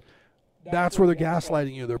 That's where they're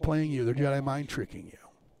gaslighting you. They're playing you. They're Jedi mind tricking you.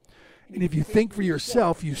 And if you think for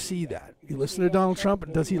yourself, you see that. You listen to Donald Trump,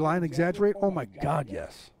 and does he lie and exaggerate? Oh, my God,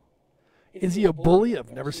 yes. Is he a bully?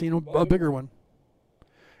 I've never seen a bigger one.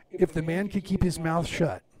 If the man could keep his mouth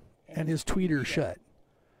shut and his tweeter shut,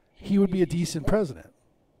 he would be a decent president.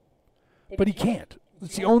 But he can't.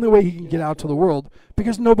 It's the only way he can get out to the world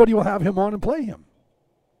because nobody will have him on and play him.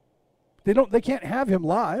 They can't have him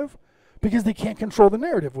live because they can't control the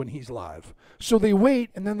narrative when he's live. So they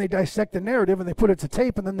wait and then they dissect the narrative and they put it to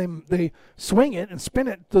tape and then they swing it and spin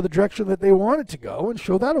it to the direction that they want it to go and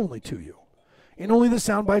show that only to you. And only the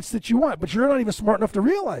sound bites that you want. But you're not even smart enough to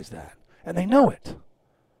realize that. And they know it.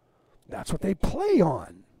 That's what they play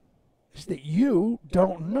on. Is that you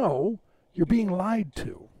don't know you're being lied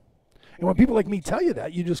to. And when people like me tell you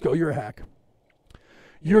that, you just go, you're a hack.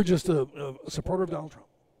 You're just a supporter of Donald Trump.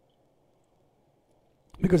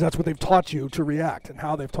 Because that's what they've taught you to react and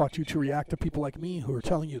how they've taught you to react to people like me who are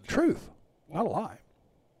telling you the truth, not a lie.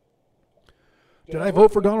 Did I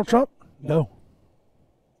vote for Donald Trump? No.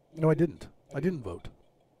 No, I didn't. I didn't vote.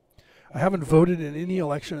 I haven't voted in any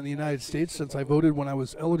election in the United States since I voted when I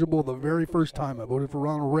was eligible the very first time. I voted for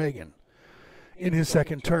Ronald Reagan in his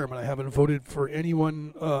second term, and I haven't voted for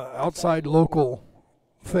anyone outside local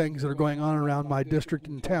things that are going on around my district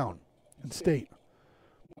and town and state.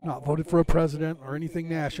 Not voted for a president or anything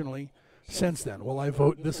nationally since then. Will I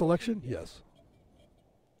vote this election? Yes.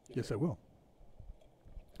 Yes, I will.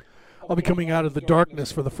 I'll be coming out of the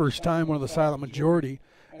darkness for the first time, one of the silent majority,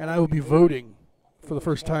 and I will be voting for the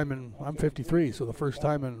first time in, I'm 53, so the first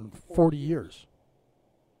time in 40 years.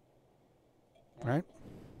 Right?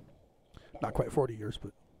 Not quite 40 years,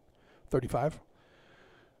 but 35.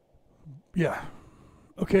 Yeah.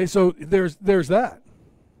 Okay, so there's that.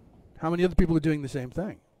 How many other people are doing the same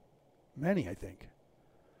thing? Many, I think.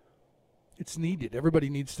 It's needed. Everybody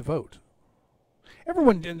needs to vote.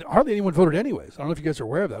 Hardly anyone voted anyways. I don't know if you guys are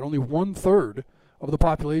aware of that. Only 1/3 of the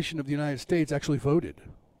population of the United States actually voted.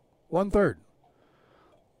 1/3.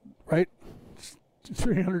 Right?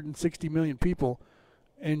 360 million people,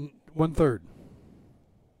 and 1/3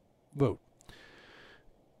 vote.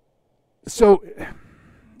 So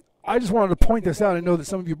I just wanted to point this out. I know that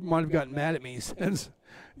some of you might have gotten mad at me since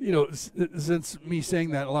Since me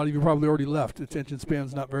saying that, a lot of you probably already left. Attention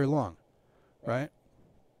span's not very long, right?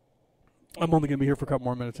 I'm only going to be here for a couple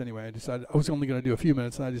more minutes anyway. I decided I was only going to do a few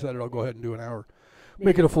minutes, and I decided I'll go ahead and do an hour.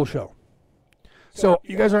 Make it a full show. So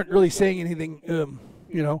you guys aren't really saying anything,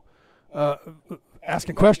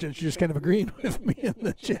 asking questions. You're just kind of agreeing with me in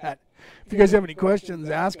the chat. If you guys have any questions,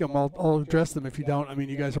 ask them. I'll address them. If you don't,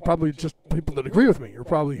 you guys are probably just people that agree with me. You're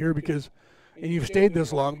probably here because, and you've stayed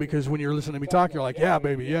this long because when you're listening to me talk, you're like, yeah,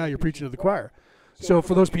 baby, yeah, you're preaching to the choir. So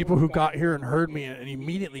for those people who got here and heard me and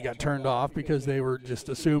immediately got turned off because they were just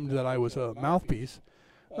assumed that I was a mouthpiece,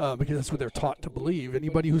 because that's what they're taught to believe.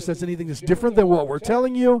 Anybody who says anything that's different than what we're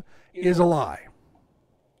telling you is a lie.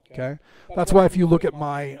 Okay? That's why if you look at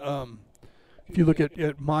my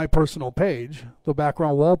my personal page, the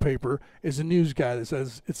background wallpaper is a news guy that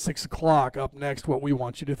says it's 6 o'clock, up next, what we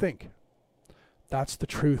want you to think. That's the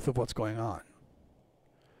truth of what's going on.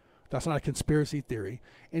 That's not a conspiracy theory.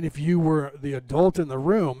 And if you were the adult in the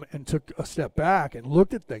room and took a step back and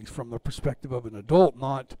looked at things from the perspective of an adult,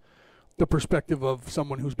 not the perspective of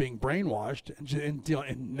someone who's being brainwashed,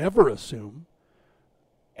 and never assume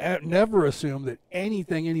that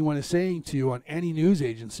anything anyone is saying to you on any news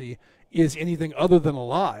agency is anything other than a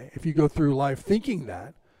lie. If you go through life thinking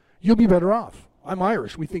that, you'll be better off. I'm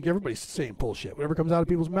Irish. We think everybody's saying bullshit. Whatever comes out of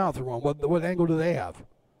people's mouth are wrong. What angle do they have?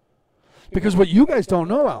 Because what you guys don't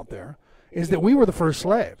know out there is that we were the first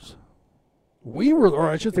slaves. We were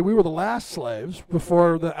the last slaves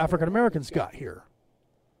before the African Americans got here.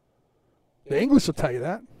 The English will tell you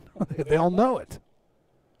that. They all know it.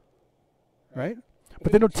 Right?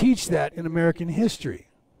 But they don't teach that in American history.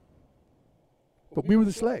 But we were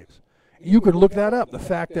the slaves. You could look that up. The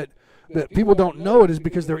fact that people don't know it is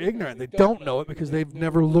because they're ignorant. They don't know it because they've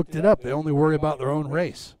never looked it up. They only worry about their own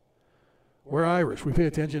race. We're Irish. We pay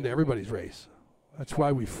attention to everybody's race. That's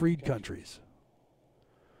why we freed countries.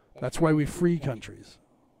 That's why we free countries.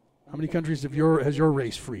 How many countries has your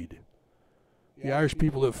race freed? The Irish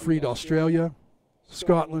people have freed Australia,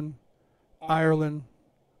 Scotland, Ireland,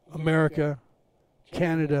 America,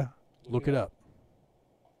 Canada. Look it up.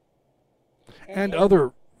 And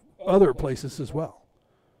other places as well.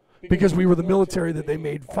 Because we were the military that they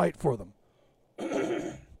made fight for them.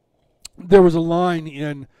 There was a line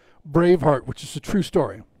in Braveheart, which is a true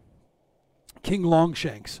story. King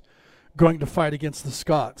Longshanks going to fight against the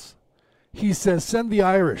Scots. He says, send the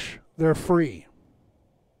Irish, they're free.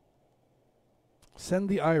 Send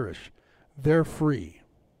the Irish, they're free.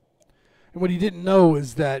 And what he didn't know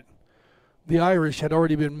is that the Irish had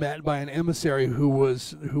already been met by an emissary who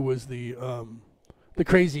was the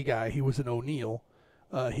crazy guy. He was an O'Neill.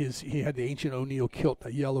 He had the ancient O'Neill kilt.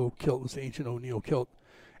 The yellow kilt was the ancient O'Neill kilt.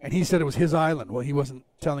 And he said it was his island. Well, he wasn't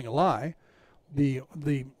telling a lie. The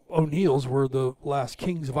O'Neills were the last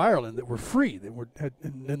kings of Ireland that were free.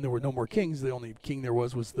 And then there were no more kings. The only king there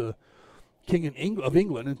was the king of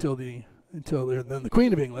England until then the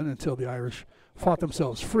Queen of England, until the Irish fought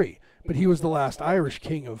themselves free. But he was the last Irish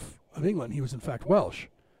king of England. He was in fact Welsh.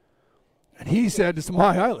 And he said, it's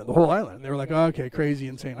my island, the whole island. And they were like, oh, okay, crazy,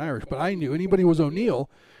 insane Irish. But I knew anybody who was O'Neill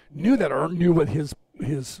knew that, or knew what his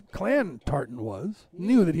clan tartan was,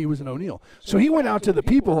 knew that he was an O'Neill. So he went out to the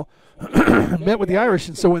people and met with the Irish.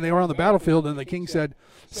 And so when they were on the battlefield and the king said,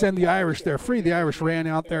 send the Irish, they're free, the Irish ran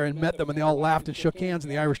out there and met them, and they all laughed and shook hands,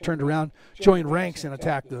 and the Irish turned around, joined ranks, and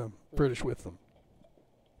attacked the British with them.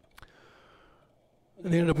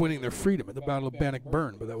 And they ended up winning their freedom at the Battle of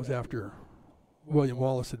Bannockburn, but that was after William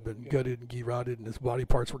Wallace had been gutted and garroted, and his body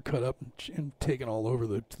parts were cut up and taken all over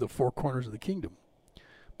to the four corners of the kingdom,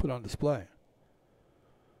 put on display.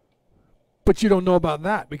 But you don't know about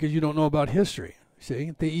that because you don't know about history.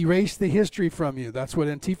 See, they erase the history from you. That's what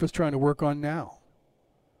Antifa's trying to work on now.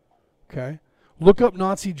 Okay? Look up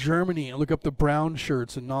Nazi Germany and look up the brown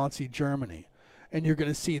shirts in Nazi Germany. And you're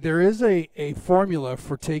going to see there is a formula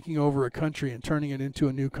for taking over a country and turning it into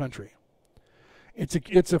a new country.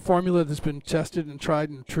 It's a formula that's been tested and tried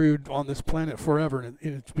and true on this planet forever, and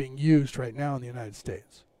it's being used right now in the United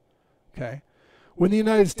States. Okay? When the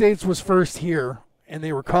United States was first here and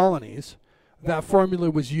they were colonies, that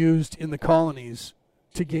formula was used in the colonies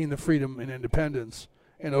to gain the freedom and independence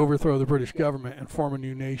and overthrow the British government and form a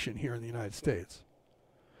new nation here in the United States.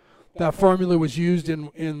 That formula was used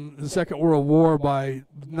in the Second World War by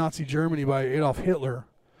Nazi Germany, by Adolf Hitler,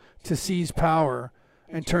 to seize power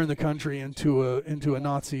and turn the country into a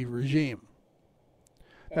Nazi regime.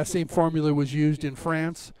 That same formula was used in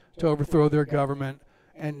France to overthrow their government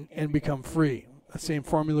and become free. That same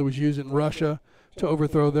formula was used in Russia to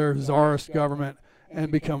overthrow their czarist government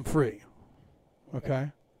and become free.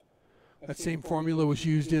 Okay? That same formula was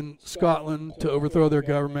used in Scotland to overthrow their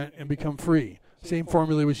government and become free. Same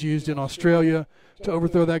formula was used in Australia to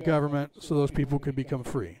overthrow that government so those people could become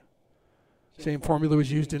free. Same formula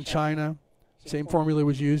was used in China. Same formula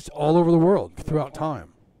was used all over the world throughout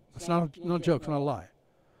time. It's not a joke, it's not a lie.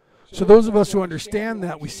 So those of us who understand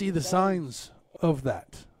that, we see the signs of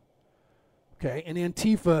that. Okay, and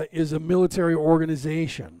Antifa is a military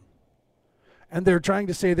organization. And they're trying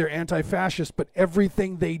to say they're anti-fascist, but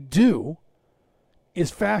everything they do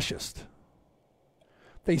is fascist.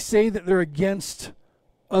 They say that they're against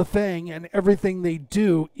a thing, and everything they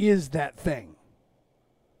do is that thing.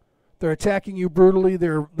 They're attacking you brutally.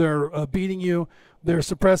 They're beating you. They're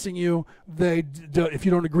suppressing you. If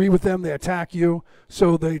you don't agree with them, they attack you.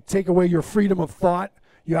 So they take away your freedom of thought.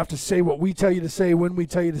 You have to say what we tell you to say when we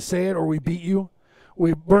tell you to say it, or we beat you.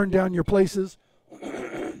 We burn down your places.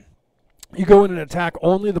 You go in and attack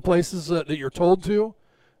only the places that you're told to,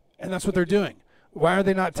 and that's what they're doing. Why are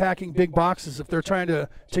they not attacking big boxes if they're trying to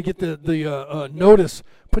get the notice,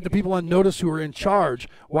 put the people on notice who are in charge?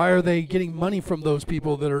 Why are they getting money from those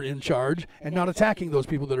people that are in charge and not attacking those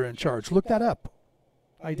people that are in charge? Look that up.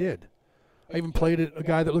 I did. I even played a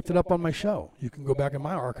guy that looked it up on my show. You can go back in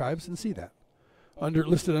my archives and see that.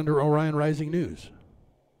 Listed under Orion Rising News.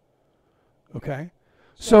 Okay?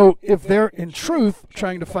 So if they're in truth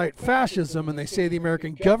trying to fight fascism and they say the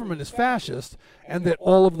American government is fascist and that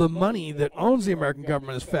all of the money that owns the American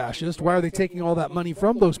government is fascist, why are they taking all that money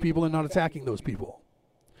from those people and not attacking those people?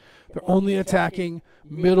 They're only attacking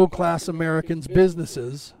middle-class Americans'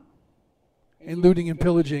 businesses and looting and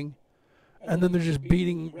pillaging, and then they're just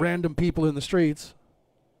beating random people in the streets.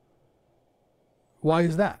 Why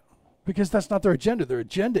is that? Because that's not their agenda. Their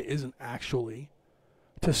agenda isn't actually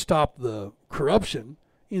to stop the corruption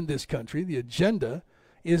in this country. The agenda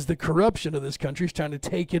is the corruption of this country is trying to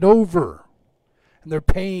take it over. And they're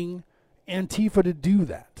paying Antifa to do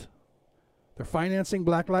that. They're financing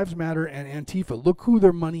Black Lives Matter and Antifa. Look who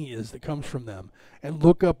their money is that comes from them. And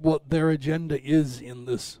look up what their agenda is in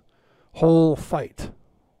this whole fight.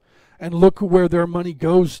 And look where their money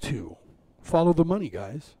goes to. Follow the money,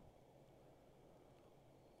 guys.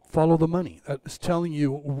 Follow the money. That is telling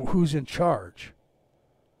you who's in charge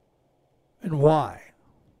and why.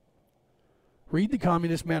 Read the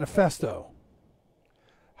Communist Manifesto.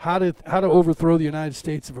 How to overthrow the United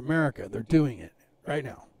States of America. They're doing it right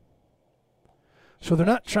now. So they're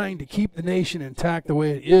not trying to keep the nation intact the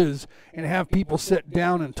way it is and have people sit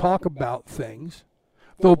down and talk about things,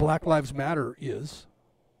 though Black Lives Matter is.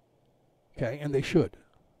 Okay, and they should.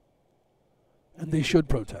 And they should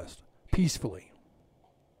protest peacefully.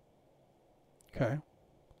 Okay?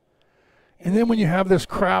 And then when you have this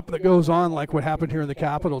crap that goes on like what happened here in the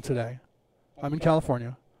Capitol today, I'm in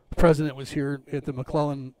California. The president was here at the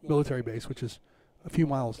McClellan military base, which is a few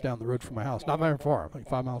miles down the road from my house. Not very far, like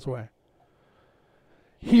 5 miles away.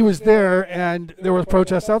 He was there, and there was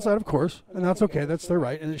protests outside, of course, and that's okay. That's their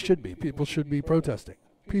right, and it should be. People should be protesting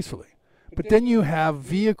peacefully. But then you have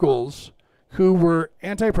vehicles who were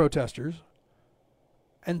anti-protesters,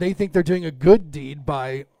 and they think they're doing a good deed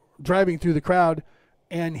by driving through the crowd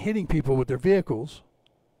and hitting people with their vehicles.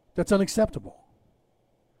 That's unacceptable.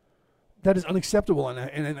 That is unacceptable,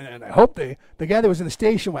 and I hope the guy that was in the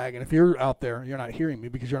station wagon, if you're out there, you're not hearing me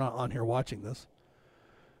because you're not on here watching this,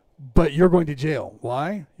 but you're going to jail.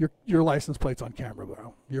 Why? Your license plate's on camera,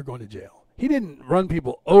 bro. You're going to jail. He didn't run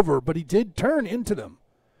people over, but he did turn into them,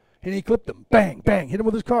 and he clipped them. Bang, bang, hit him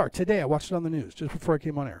with his car. Today, I watched it on the news just before I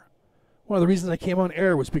came on air. One of the reasons I came on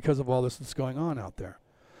air was because of all this that's going on out there.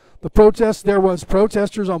 The protests, there was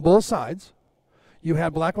protesters on both sides. You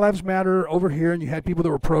had Black Lives Matter over here, and you had people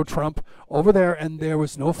that were pro-Trump over there, and there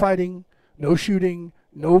was no fighting, no shooting,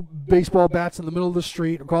 no baseball bats in the middle of the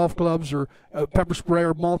street, or golf clubs, or pepper spray,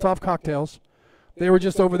 or Molotov cocktails. They were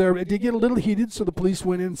just over there. It did get a little heated, so the police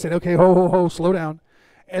went in and said, okay, ho, ho, ho, slow down.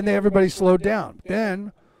 And everybody slowed down.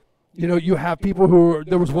 Then, you know, you have people who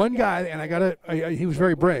there was one guy, and he was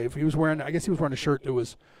very brave. He was wearing, I guess he was wearing a shirt that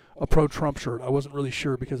was a pro-Trump shirt. I wasn't really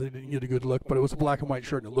sure because I didn't get a good look, but it was a black and white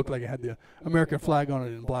shirt, and it looked like it had the American flag on it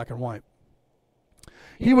in black and white.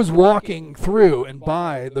 He was walking through and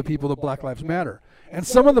by the people of Black Lives Matter. And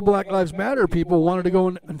some of the Black Lives Matter people wanted to go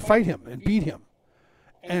and fight him and beat him.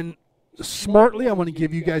 And smartly, I want to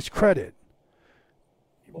give you guys credit.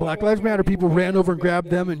 Black Lives Matter people ran over and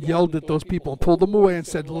grabbed them and yelled at those people and pulled them away and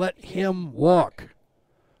said, let him walk.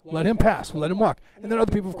 Let him pass. Let him walk. And then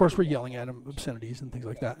other people, of course, were yelling at him obscenities and things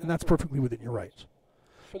like that. And that's perfectly within your rights.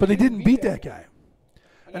 But they didn't beat that guy.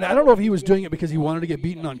 And I don't know if he was doing it because he wanted to get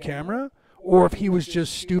beaten on camera, or if he was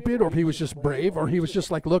just stupid, or if he was just brave, or he was just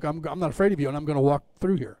like, look, I'm not afraid of you, and I'm going to walk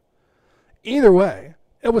through here. Either way,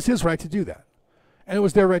 it was his right to do that. And it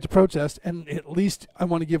was their right to protest, and at least I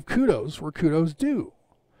want to give kudos where kudos due.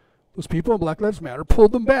 Those people in Black Lives Matter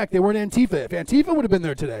pulled them back. They weren't Antifa. If Antifa would have been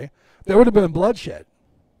there today, there would have been bloodshed.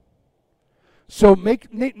 So make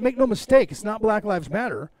no mistake, it's not Black Lives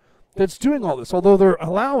Matter that's doing all this, although they're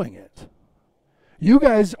allowing it. You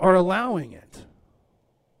guys are allowing it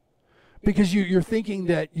because you're thinking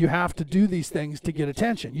that you have to do these things to get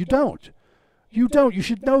attention. You don't. You don't. You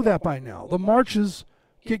should know that by now. The marches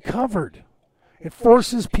get covered. It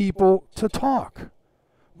forces people to talk.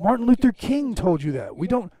 Martin Luther King told you that. We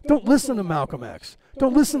don't listen to Malcolm X.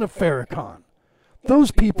 Don't listen to Farrakhan. Those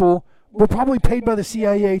people were probably paid by the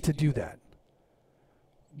CIA to do that.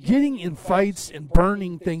 Getting in fights and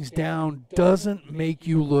burning things down doesn't make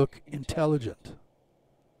you look intelligent.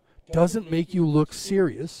 Doesn't make you look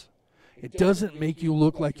serious. It doesn't make you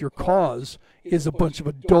look like your cause is a bunch of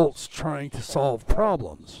adults trying to solve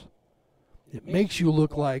problems. It makes you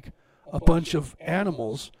look like a bunch of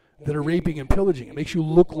animals that are raping and pillaging. It makes you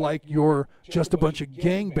look like you're just a bunch of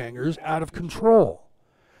gangbangers out of control.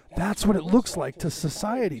 That's what it looks like to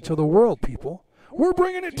society, to the world, people. We're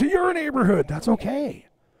bringing it to your neighborhood. That's okay.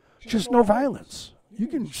 Just no violence. You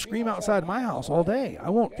can scream outside my house all day. I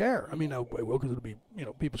won't care. I mean, I will because it'll be,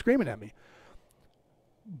 people screaming at me.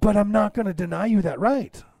 But I'm not going to deny you that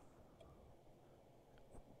right.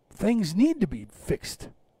 Things need to be fixed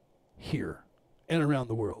here and around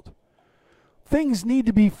the world. Things need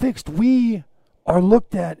to be fixed. We are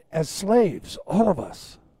looked at as slaves, all of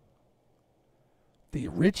us. The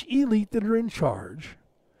rich elite that are in charge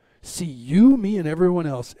see you, me, and everyone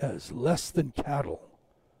else as less than cattle,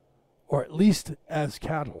 or at least as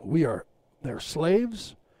cattle. We are their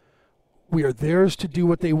slaves. We are theirs to do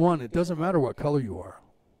what they want. It doesn't matter what color you are.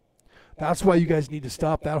 That's why you guys need to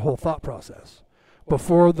stop that whole thought process.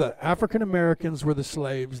 Before, the African Americans were the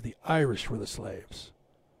slaves, the Irish were the slaves.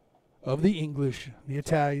 Of the English, the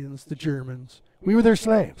Italians, the Germans. We were their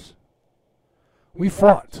slaves. We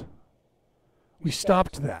fought. We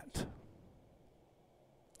stopped that.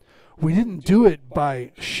 We didn't do it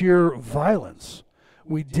by sheer violence.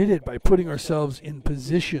 We did it by putting ourselves in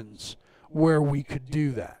positions where we could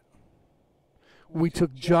do that. We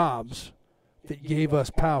took jobs that gave us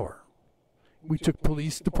power. We took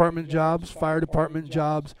police department jobs, fire department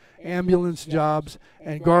jobs, ambulance jobs,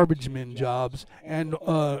 and garbage men jobs, and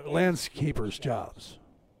landscapers jobs.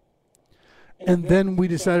 And then we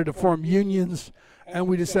decided to form unions, and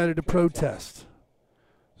we decided to protest.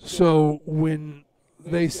 So when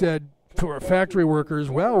they said to our factory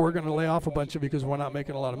workers, well, we're going to lay off a bunch of you because we're not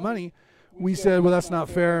making a lot of money, we said, well, that's not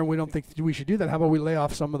fair, and we don't think we should do that. How about we lay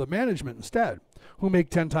off some of the management instead, who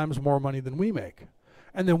make 10 times more money than we make?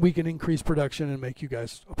 And then we can increase production and make you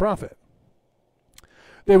guys a profit.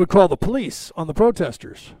 They would call the police on the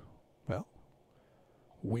protesters. Well,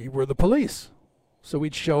 we were the police. So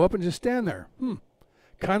we'd show up and just stand there.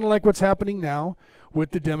 Kind of like what's happening now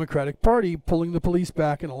with the Democratic Party pulling the police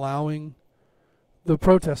back and allowing the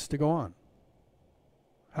protests to go on.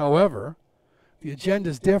 However, the agenda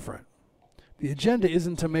is different. The agenda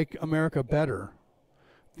isn't to make America better.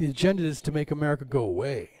 The agenda is to make America go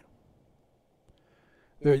away.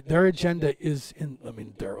 Their agenda is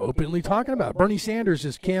they're openly talking about it. Bernie Sanders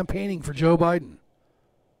is campaigning for Joe Biden.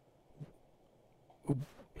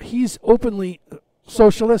 He's openly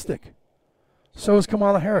socialistic. So is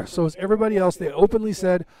Kamala Harris. So is everybody else. They openly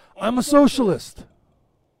said, I'm a socialist.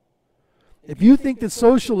 If you think that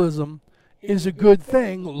socialism is a good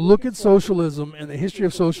thing, look at socialism and the history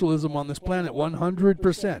of socialism on this planet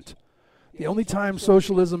 100%. The only time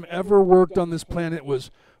socialism ever worked on this planet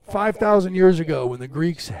was 5,000 years ago when the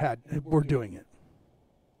Greeks were doing it.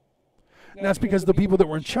 And that's because the people that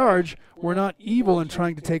were in charge were not evil and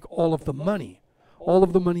trying to take all of the money. All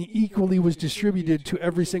of the money equally was distributed to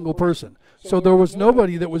every single person. So there was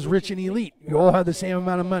nobody that was rich and elite. You all had the same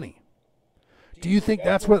amount of money. Do you think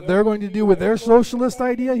that's what they're going to do with their socialist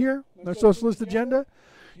idea here? Their socialist agenda?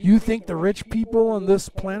 You think the rich people on this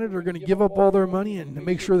planet are going to give up all their money and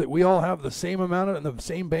make sure that we all have the same amount in the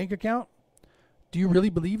same bank account? Do you really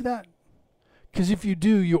believe that? Because if you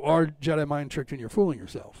do, you are Jedi mind tricked and you're fooling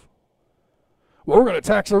yourself. Well, we're going to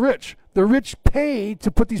tax the rich. The rich pay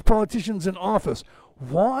to put these politicians in office.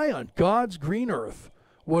 Why on God's green earth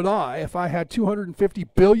would I, if I had $250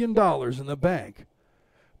 billion in the bank,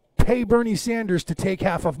 pay Bernie Sanders to take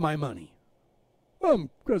half of my money?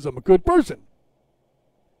 Because I'm a good person.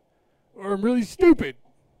 Or I'm really stupid.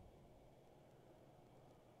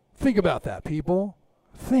 Think about that, people.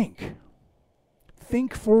 Think.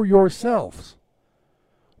 Think for yourselves.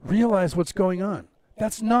 Realize what's going on.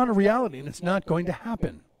 That's not a reality, and it's not going to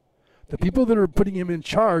happen. The people that are putting him in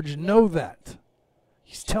charge know that.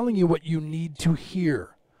 He's telling you what you need to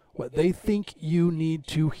hear, what they think you need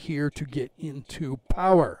to hear to get into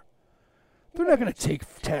power. They're not going to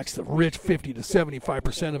tax the rich 50 to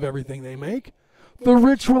 75% of everything they make. The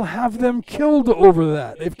rich will have them killed over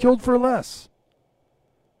that. They've killed for less.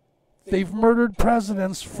 They've murdered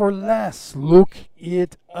presidents for less. Look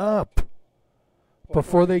it up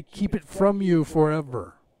before they keep it from you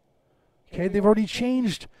forever. Okay, they've already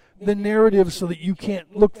changed the narrative so that you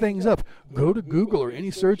can't look things up. Go to Google or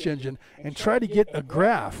any search engine and try to get a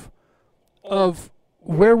graph of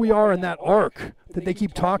where we are in that arc that they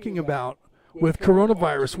keep talking about with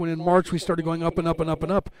coronavirus, when in March we started going up and up and up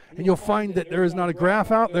and up. And you'll find that there is not a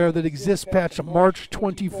graph out there that exists past March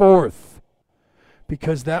 24th.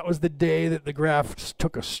 Because that was the day that the graph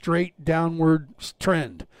took a straight downward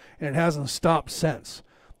trend. And it hasn't stopped since.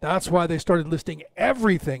 That's why they started listing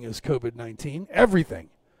everything as COVID-19. Everything.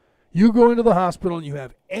 You go into the hospital and you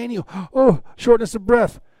have any, shortness of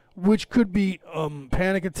breath, which could be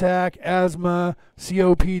panic attack, asthma,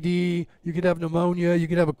 COPD. You could have pneumonia. You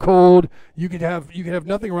could have a cold. You could have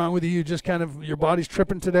nothing wrong with you. You just kind of, your body's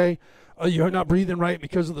tripping today. You're not breathing right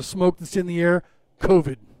because of the smoke that's in the air.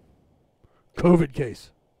 COVID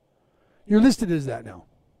case. You're listed as that now,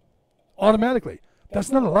 automatically. That's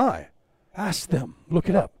not a lie. Ask them. Look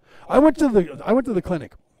it up. I went to the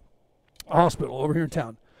clinic, hospital over here in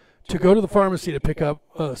town, to go to the pharmacy to pick up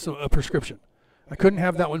a prescription. I couldn't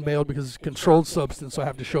have that one mailed because it's a controlled substance, so I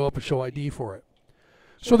have to show up and show ID for it.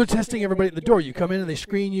 So they're testing everybody at the door. You come in and they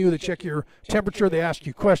screen you, they check your temperature, they ask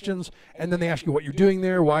you questions, and then they ask you what you're doing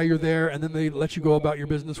there, why you're there, and then they let you go about your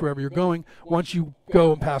business wherever you're going once you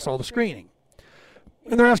go and pass all the screening.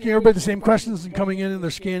 And they're asking everybody the same questions and coming in and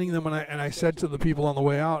they're scanning them. And I said to the people on the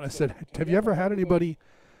way out, I said, have you ever had anybody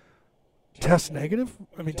test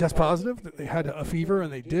positive, that they had a fever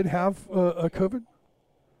and they did have a COVID?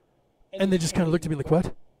 And they just kind of looked at me like,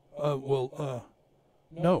 what?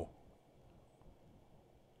 No.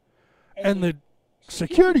 And the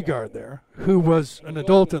security guard there, who was an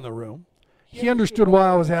adult in the room, he understood why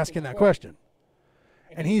I was asking that question.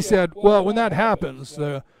 And he said, well, when that happens,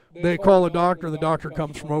 they call a doctor, and the doctor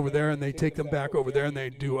comes from over there, and they take them back over there, and they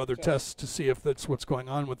do other tests to see if that's what's going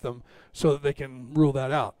on with them so that they can rule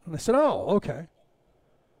that out. And I said, oh, okay.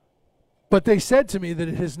 But they said to me that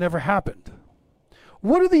it has never happened.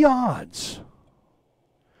 What are the odds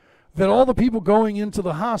that all the people going into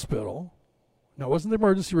the hospital, now it wasn't the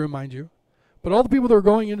emergency room, mind you, but all the people that are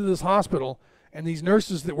going into this hospital and these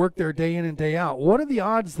nurses that work there day in and day out, what are the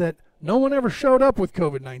odds that no one ever showed up with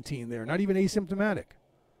COVID-19 there, not even asymptomatic?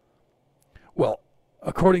 Well,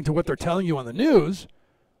 according to what they're telling you on the news,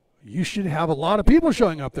 you should have a lot of people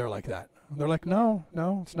showing up there like that. And they're like, no,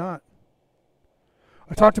 it's not.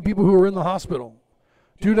 I talked to people who were in the hospital.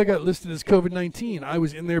 Dude, I got listed as COVID-19. I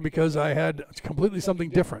was in there because I had completely something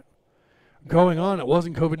different going on. It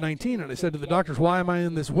wasn't COVID-19. And I said to the doctors, why am I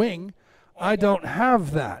in this wing? I don't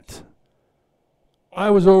have that.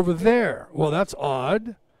 I was over there. Well, that's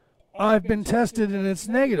odd. I've been tested and it's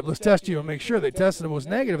negative. Let's test you and make sure. They tested him, it was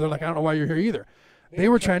negative. They're like, I don't know why you're here either. They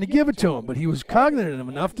were trying to give it to him, but he was cognitive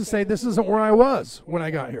enough to say, this isn't where I was when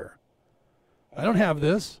I got here. I don't have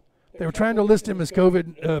this. They were trying to list him as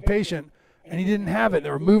COVID patient, and he didn't have it. They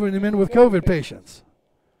were moving him in with COVID patients.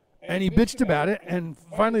 And he bitched about it, and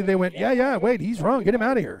finally they went, yeah, wait, he's wrong. Get him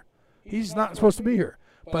out of here. He's not supposed to be here.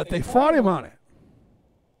 But they fought him on it.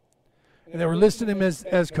 And they were listing him as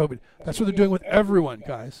COVID. That's what they're doing with everyone,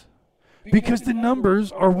 guys. Because the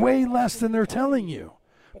numbers are way less than they're telling you.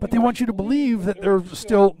 But they want you to believe that they're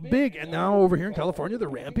still big. And now over here in California, they're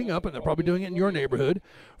ramping up, and they're probably doing it in your neighborhood,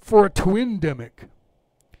 for a twin-demic.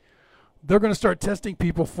 They're going to start testing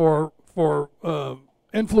people for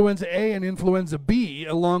influenza A and influenza B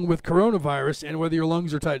along with coronavirus and whether your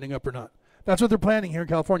lungs are tightening up or not. That's what they're planning here in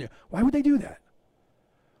California. Why would they do that?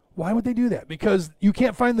 Why would they do that? Because you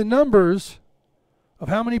can't find the numbers of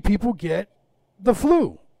how many people get the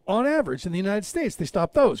flu on average in the United States. They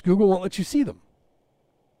stopped those. Google won't let you see them.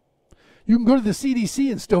 You can go to the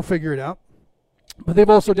CDC and still figure it out, but they've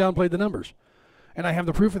also downplayed the numbers. And I have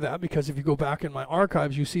the proof of that because if you go back in my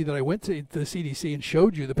archives, you see that I went to the CDC and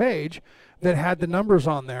showed you the page that had the numbers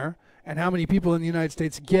on there and how many people in the United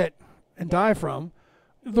States get and die from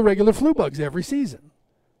the regular flu bugs every season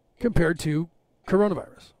compared to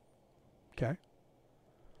coronavirus. Okay?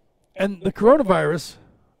 And the coronavirus,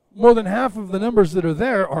 more than half of the numbers that are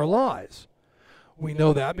there are lies. We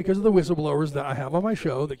know that because of the whistleblowers that I have on my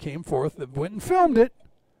show that came forth, that went and filmed it,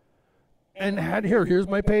 and had here's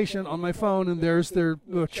my patient on my phone, and there's their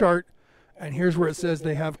chart, and here's where it says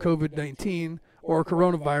they have COVID-19 or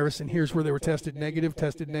coronavirus, and here's where they were tested negative,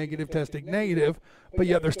 but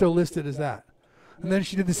yet they're still listed as that. And then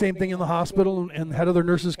she did the same thing in the hospital and had other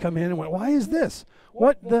nurses come in and went, why is this?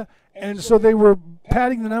 What the? And so they were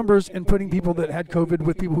padding the numbers and putting people that had COVID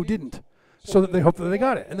with people who didn't, so that they hoped that they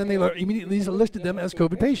got it. And then they immediately listed them as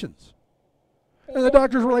COVID patients. And the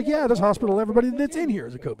doctors were like, yeah, this hospital, everybody that's in here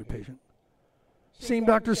is a COVID patient. Same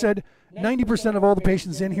doctor said 90% of all the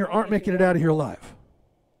patients in here aren't making it out of here alive.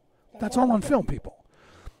 That's all on film, people.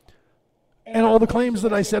 And all the claims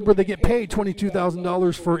that I said where they get paid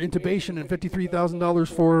 $22,000 for intubation and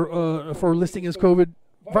 $53,000 for listing as COVID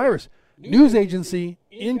virus. News agency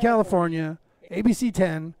in California, ABC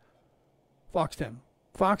 10, Fox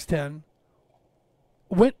 10,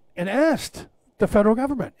 went and asked the federal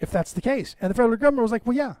government if that's the case. And the federal government was like,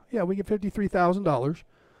 well, yeah, we get $53,000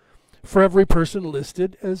 for every person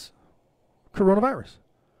listed as coronavirus.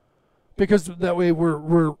 Because that way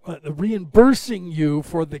we're reimbursing you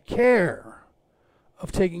for the care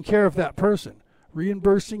of taking care of that person.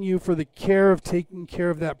 Reimbursing you for the care of taking care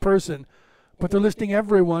of that person. But they're listing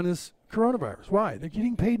everyone as coronavirus. Why? They're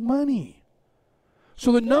getting paid money.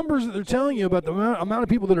 So the numbers that they're telling you about the amount of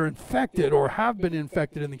people that are infected or have been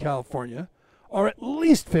infected in California are at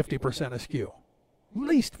least 50% askew. At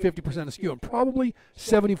least 50% askew, and probably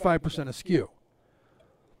 75% askew.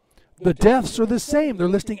 The deaths are the same. They're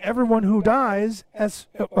listing everyone who dies as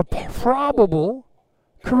a probable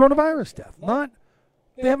coronavirus death.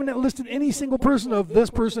 They haven't listed any single person of this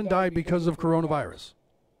person died because of coronavirus.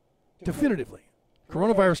 Definitively.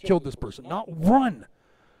 Coronavirus killed this person. Not one.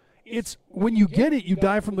 It's when you get it, you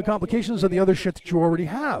die from the complications of the other shit that you already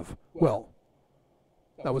have. Well,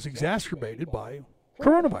 that was exacerbated by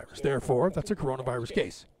coronavirus. Therefore, that's a coronavirus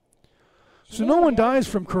case. So no one dies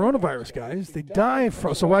from coronavirus, guys. They die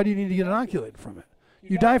from, so why do you need to get inoculated from it?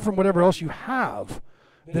 You die from whatever else you have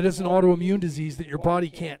that is an autoimmune disease that your body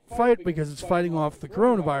can't fight because it's fighting off the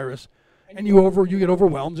coronavirus, and you get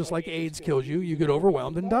overwhelmed, just like AIDS kills you. You get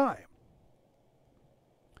overwhelmed and die.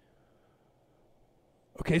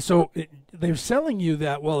 Okay, so they're selling you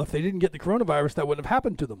that, well, if they didn't get the coronavirus, that wouldn't have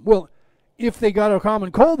happened to them. Well, if they got a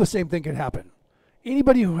common cold, the same thing could happen.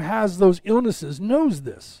 Anybody who has those illnesses knows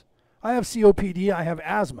this. I have COPD, I have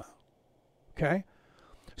asthma. Okay?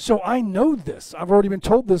 So I know this. I've already been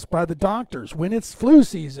told this by the doctors. When it's flu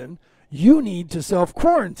season, you need to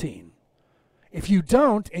self-quarantine. If you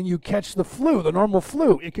don't and you catch the flu, the normal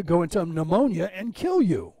flu, it could go into pneumonia and kill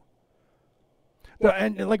you.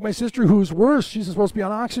 And like my sister, who's worse, she's supposed to be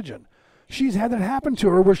on oxygen. She's had that happen to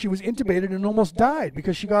her where she was intubated and almost died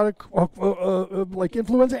because she got like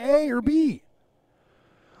influenza A or B.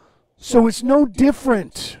 So it's no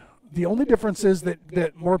different. The only difference is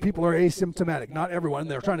that more people are asymptomatic. Not everyone.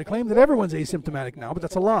 They're trying to claim that everyone's asymptomatic now, but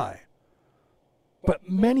that's a lie. But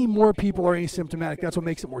many more people are asymptomatic. That's what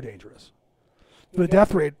makes it more dangerous. The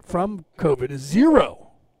death rate from COVID is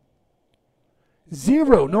 0.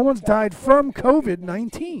 0. No one's died from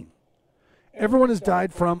COVID-19. Everyone has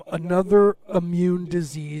died from another immune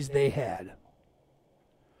disease they had.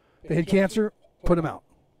 They had cancer, put them out.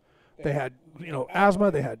 They had,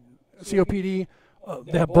 asthma, they had COPD,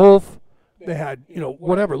 they had both. They had,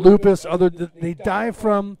 whatever, lupus, they die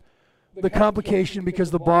from the complication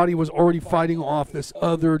because the body was already fighting off this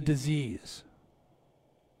other disease.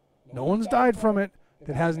 No one's died from it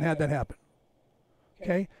that hasn't had that happen.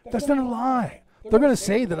 Okay? That's not a lie. They're going to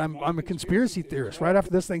say that I'm a conspiracy theorist right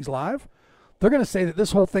after this thing's live. They're going to say that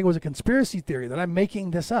this whole thing was a conspiracy theory, that I'm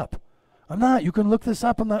making this up. I'm not. You can look this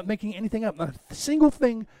up. I'm not making anything up. Not a single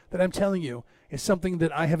thing that I'm telling you is something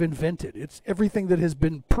that I have invented. It's everything that has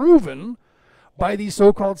been proven by these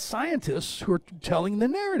so-called scientists who are telling the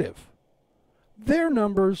narrative. Their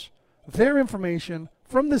numbers, their information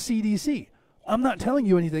from the CDC. I'm not telling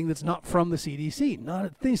you anything that's not from the CDC.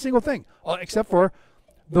 Not a single thing, except for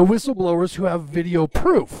the whistleblowers who have video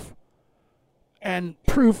proof. And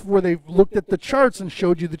proof where they've looked at the charts and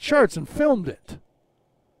showed you the charts and filmed it.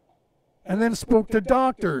 And then spoke to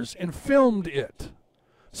doctors and filmed it.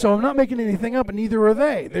 So I'm not making anything up, and neither are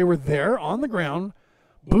they. They were there on the ground,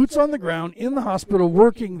 boots on the ground, in the hospital,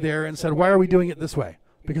 working there, and said, why are we doing it this way?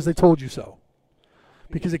 Because they told you so.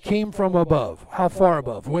 Because it came from above. How far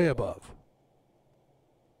above? Way above.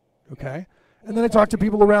 Okay? And then I talk to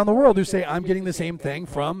people around the world who say, I'm getting the same thing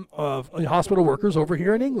from hospital workers over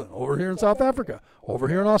here in England, over here in South Africa, over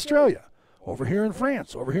here in Australia, over here in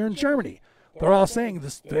France, over here in Germany. They're all saying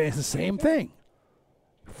this, the same thing.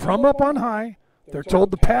 From up on high, they're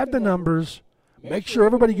told to pad the numbers, make sure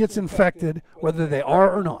everybody gets infected, whether they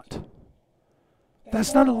are or not.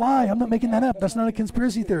 That's not a lie. I'm not making that up. That's not a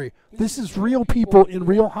conspiracy theory. This is real people in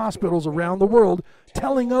real hospitals around the world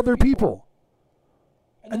telling other people.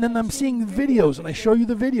 And then I'm seeing videos, and I show you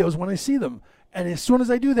the videos when I see them. And as soon as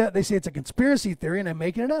I do that, they say it's a conspiracy theory, and I'm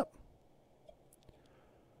making it up.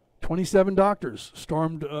 27 doctors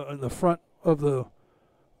stormed in the front of the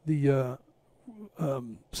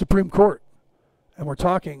Supreme Court, and we're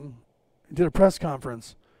talking, did a press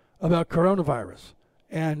conference about coronavirus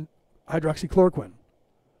and hydroxychloroquine.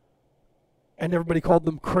 And everybody called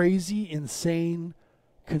them crazy, insane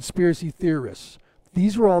conspiracy theorists.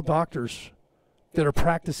 These were all doctors that are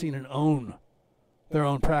practicing and own their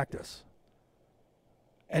own practice.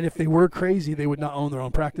 And if they were crazy, they would not own their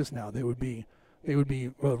own practice now. They would be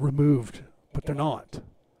removed, but they're not.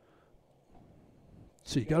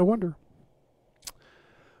 So you got to wonder.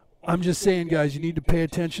 I'm just saying, guys, you need to pay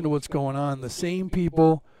attention to what's going on. The same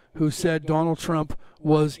people who said Donald Trump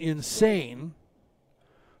was insane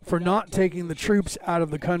for not taking the troops out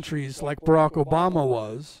of the countries like Barack Obama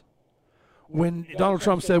was, when Donald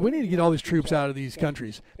Trump said, we need to get all these troops out of these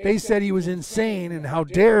countries, they said he was insane, and how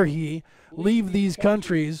dare he leave these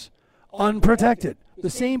countries unprotected. The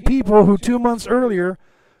same people who 2 months earlier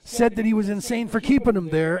said that he was insane for keeping them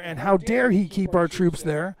there, and how dare he keep our troops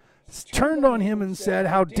there, turned on him and said,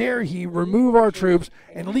 how dare he remove our troops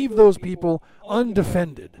and leave those people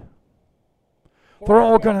undefended. They're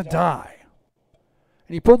all going to die.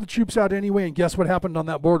 And he pulled the troops out anyway, and guess what happened on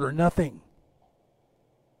that border? Nothing.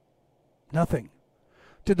 Nothing.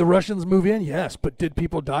 Did the Russians move in? Yes. But did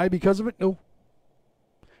people die because of it? No.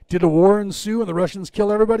 Did a war ensue and the Russians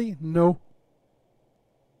kill everybody? No.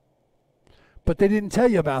 But they didn't tell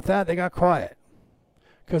you about that. They got quiet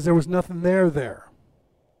because there was nothing there.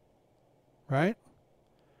 Right?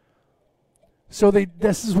 So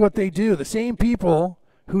this is what they do. The same people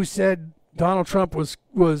who said Donald Trump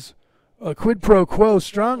was a quid pro quo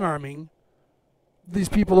strong-arming these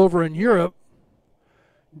people over in Europe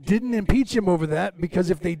didn't impeach him over that, because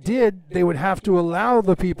if they did, they would have to allow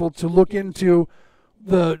the people to look into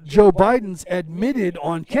the Joe Biden's admitted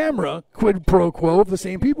on camera quid pro quo of the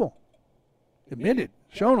same people. Admitted,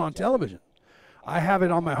 shown on television. I have it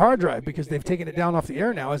on my hard drive because they've taken it down off the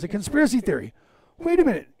air now as a conspiracy theory. Wait a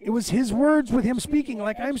minute. It was his words with him speaking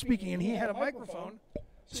like I'm speaking, and he had a microphone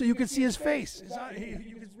so you could see his face.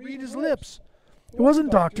 You could read his lips. It wasn't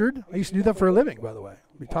doctored. I used to do that for a living, by the way.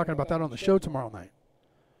 I'll be talking about that on the show tomorrow night.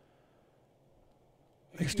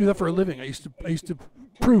 I used to do that for a living. I used to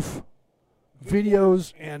proof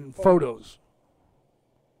videos and photos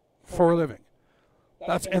for a living.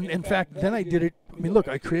 And in fact, then I did it. I mean, look,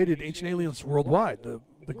 I created Ancient Aliens Worldwide,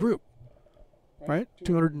 the group, right?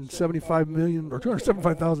 275 million or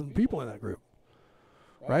 275,000 people in that group,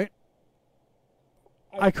 right?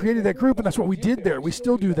 I created that group, and that's what we did there. We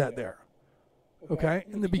still do that there. Okay?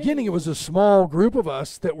 In the beginning, it was a small group of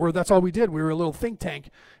us that's all we did. We were a little think tank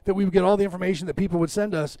that we would get all the information that people would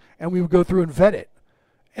send us, and we would go through and vet it.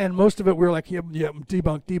 And most of it, we were like, yeah,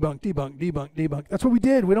 debunk. That's what we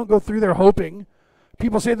did. We don't go through there hoping.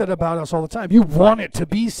 People say that about us all the time. You want it to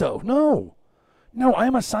be so. No,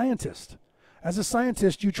 I'm a scientist. As a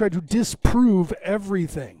scientist, you try to disprove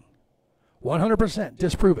everything. 100%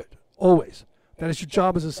 disprove it, always. That is your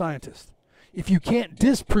job as a scientist. If you can't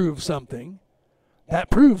disprove something, that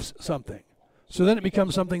proves something. So then it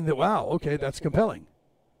becomes something that, wow, okay, that's compelling.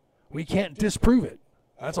 We can't disprove it.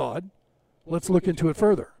 That's odd. Let's look into it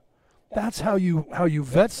further. That's how you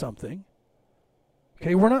vet something.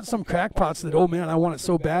 Okay, we're not some crackpots that, oh man, I want it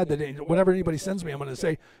so bad that whatever anybody sends me, I'm going to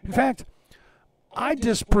say. In fact, I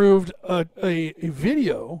disproved a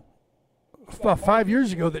video 5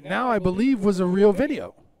 years ago that now I believe was a real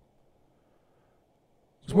video.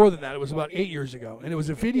 It was more than that. It was about 8 years ago. And it was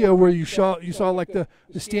a video where you saw like the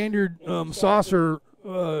standard saucer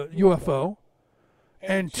UFO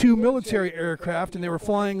and two military aircraft, and they were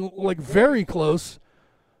flying like very close,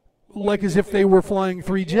 like as if they were flying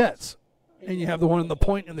 3 jets. And you have the one in the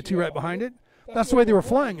point and the 2 right behind it. That's the way they were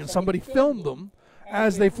flying, and somebody filmed them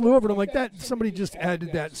as they flew over them like that. Somebody just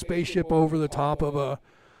added that spaceship over the top of a...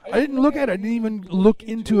 I didn't look at it. I didn't even look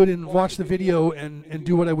into it and watch the video and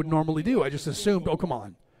do what I would normally do. I just assumed, oh, come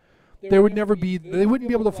on. They wouldn't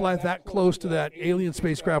be able to fly that close to that alien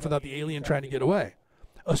spacecraft without the alien trying to get away.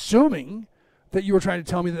 Assuming that you were trying to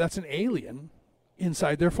tell me that that's an alien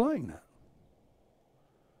inside there flying that.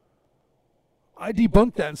 I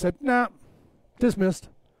debunked that and said, nah, dismissed.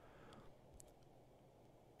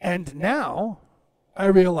 And now I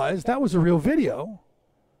realized that was a real video.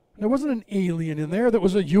 There wasn't an alien in there. There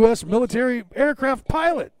was a U.S. military aircraft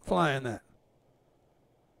pilot flying that.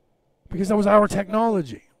 Because that was our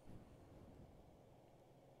technology.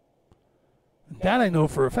 That I know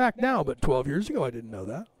for a fact now, but 12 years ago I didn't know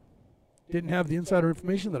that. Didn't have the insider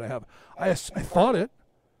information that I have. I thought it.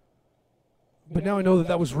 but now I know that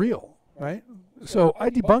that was real, right? So I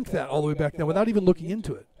debunked that all the way back then without even looking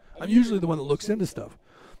into it. I'm usually the one that looks into stuff.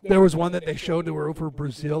 There was one that they showed that were over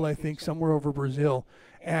Brazil, I think, somewhere over Brazil,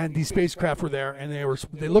 and these spacecraft were there, and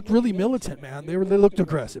they looked really militant, man. They looked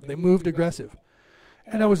aggressive. They moved aggressive.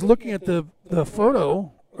 And I was looking at the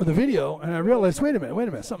photo or the video, and I realized, wait a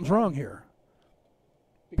minute, something's wrong here.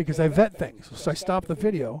 Because I vet things. So I stopped the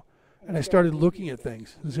video, and I started looking at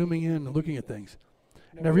things, zooming in and looking at things.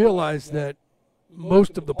 And I realized that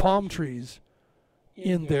most of the palm trees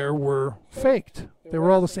in there were faked. They were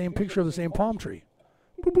all the same picture of the same palm tree.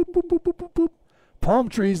 Boop, boop, boop, boop, boop, boop, boop. Palm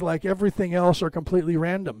trees, like everything else, are completely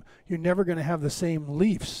random. You're never going to have the same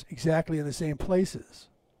leaves exactly in the same places.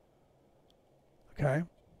 Okay?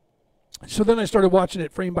 So then I started watching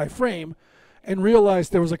it frame by frame and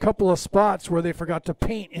realized there was a couple of spots where they forgot to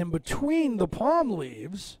paint in between the palm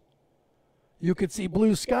leaves. You could see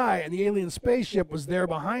blue sky, and the alien spaceship was there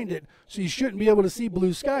behind it, so you shouldn't be able to see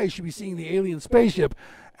blue sky. You should be seeing the alien spaceship,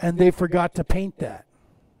 and they forgot to paint that.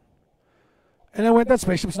 And I went, that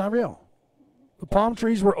spaceship's not real. The palm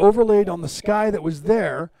trees were overlaid on the sky that was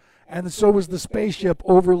there, and so was the spaceship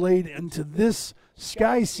overlaid into this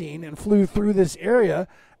sky scene and flew through this area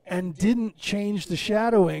and didn't change the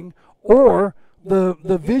shadowing or the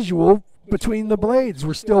visual between the blades.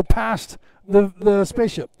 Were still past the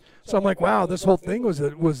spaceship. So I'm like, wow, this whole thing was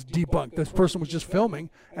debunked. This person was just filming,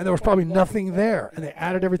 and there was probably nothing there, and they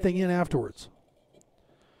added everything in afterwards.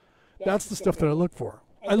 That's the stuff that I look for.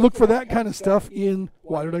 I look for that kind of stuff in,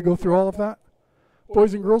 why did I go through all of that,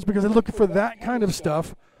 boys and girls? Because I look for that kind of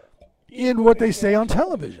stuff in what they say on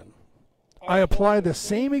television. I apply the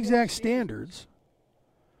same exact standards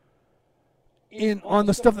on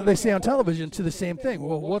the stuff that they say on television to the same thing.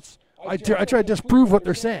 Well, I try to disprove what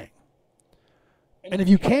they're saying. And if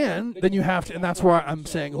you can, then you have to, and that's why I'm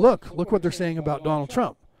saying, look what they're saying about Donald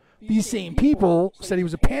Trump. These same people said he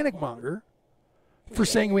was a panic monger for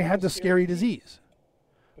saying we had this scary disease.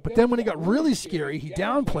 But then when it got really scary, he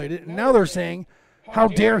downplayed it, and now they're saying, how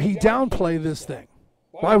dare he downplay this thing?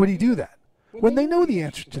 Why would he do that? When they know the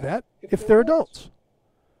answer to that, if they're adults.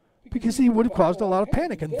 Because he would have caused a lot of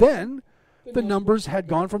panic. And then the numbers had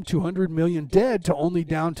gone from 200 million dead to only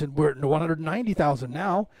down to, we're at 190,000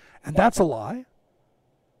 now, and that's a lie.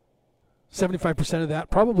 75% of that,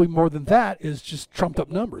 probably more than that, is just trumped up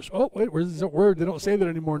numbers. Oh, wait, where's that word? They don't say that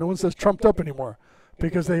anymore. No one says trumped up anymore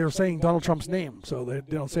because they are saying Donald Trump's name, so they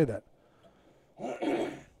don't say that.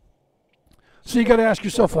 So you got to ask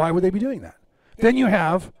yourself, why would they be doing that? Then you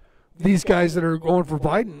have these guys that are going for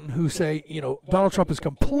Biden who say, Donald Trump has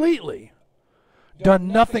completely done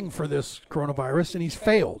nothing for this coronavirus, and he's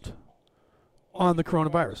failed on the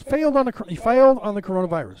coronavirus. He failed on the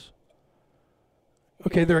coronavirus.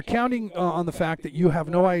 Okay, they're accounting on the fact that you have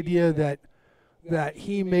no idea that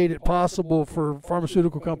he made it possible for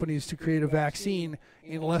pharmaceutical companies to create a vaccine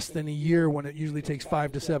in less than a year when it usually takes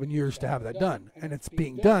 5 to 7 years to have that done. And it's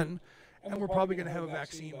being done, and we're probably going to have a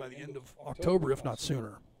vaccine by the end of October, if not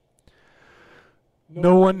sooner.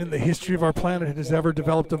 No one in the history of our planet has ever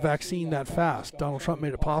developed a vaccine that fast. Donald Trump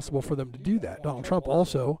made it possible for them to do that. Donald Trump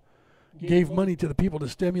also gave money to the people to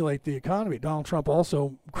stimulate the economy. Donald Trump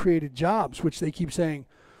also created jobs, which they keep saying,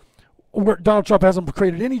 Donald Trump hasn't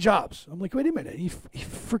created any jobs. I'm like, wait a minute. He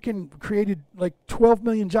freaking created like 12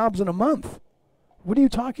 million jobs in a month. What are you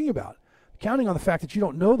talking about? Counting on the fact that you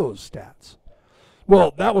don't know those stats.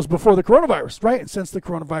 Well, that was before the coronavirus, right? And since the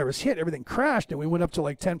coronavirus hit, everything crashed, and we went up to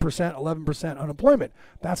like 10%, 11% unemployment.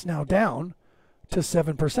 That's now down to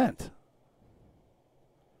 7%.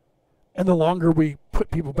 And the longer we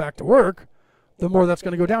put people back to work, the more that's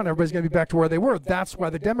going to go down. Everybody's going to be back to where they were. That's why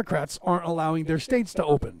the Democrats aren't allowing their states to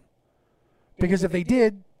open. Because if they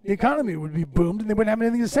did, the economy would be boomed and they wouldn't have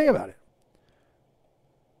anything to say about it.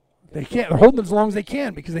 They can't. They're holding it as long as they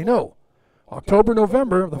can because they know October,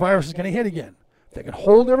 November, the virus is going to hit again. If they can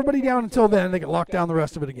hold everybody down until then, they can lock down the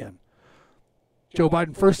rest of it again. Joe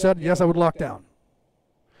Biden first said, yes, I would lock down.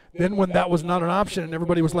 Then when that was not an option and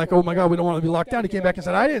everybody was like, oh my God, we don't want to be locked down, he came back and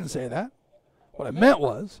said, I didn't say that. What I meant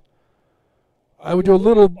was, I would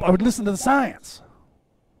listen to the science.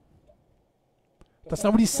 That's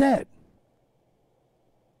not what he said.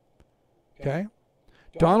 Okay?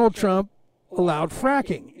 Donald Trump allowed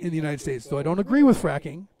fracking in the United States, though I don't agree with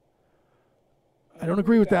fracking. I don't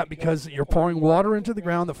agree with that because you're pouring water into the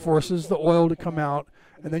ground that forces the oil to come out,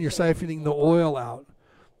 and then you're siphoning the oil out.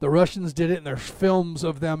 The Russians did it, and there's films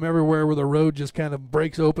of them everywhere where the road just kind of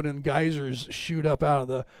breaks open and geysers shoot up out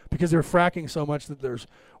of because they're fracking so much that there's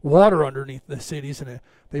water underneath the cities, and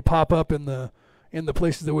they pop up in the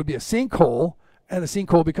places that would be a sinkhole, And the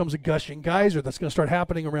sinkhole becomes a gushing geyser that's going to start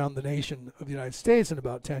happening around the nation of the United States in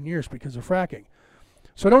about 10 years because of fracking.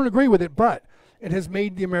 So I don't agree with it, but it has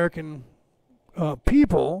made the American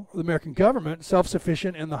people, the American government,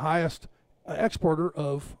 self-sufficient and the highest exporter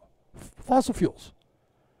of fossil fuels.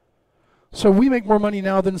 So we make more money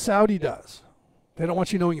now than Saudi does. They don't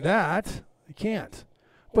want you knowing that. They can't.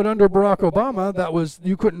 But under Barack Obama, that was,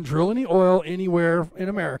 you couldn't drill any oil anywhere in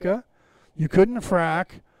America. You couldn't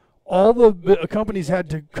frack. All the companies had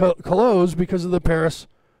to close because of the Paris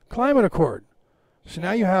Climate Accord. So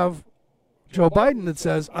now you have Joe Biden that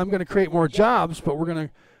says, I'm going to create more jobs, but we're going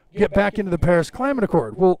to get back into the Paris Climate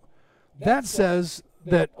Accord. Well, that says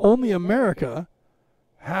that only America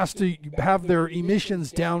has to have their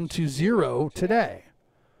emissions down to zero today,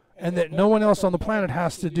 and that no one else on the planet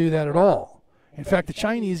has to do that at all. In fact, the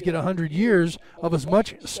Chinese get 100 years of as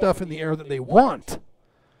much stuff in the air that they want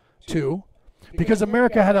to, because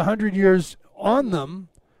America had 100 years on them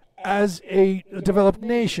as a developed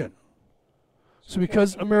nation. So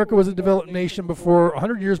because America was a developed nation before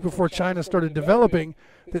 100 years before China started developing,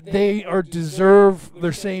 that they deserve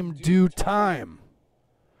their same due time.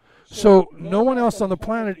 So no one else on the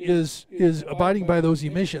planet is abiding by those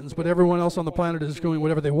emissions, but everyone else on the planet is doing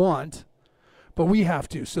whatever they want. But we have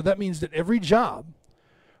to. So that means that every job,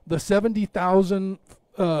 the 70,000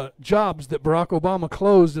 jobs that Barack Obama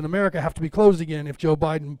closed in America have to be closed again if Joe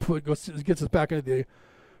Biden gets us back into the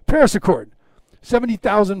Paris Accord.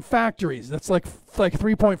 70,000 factories. That's like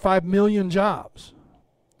 3.5 million jobs.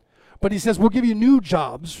 But he says, we'll give you new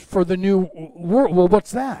jobs for the new world. Well,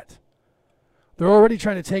 what's that? They're already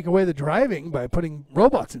trying to take away the driving by putting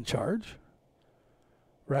robots in charge.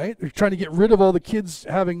 Right? They're trying to get rid of all the kids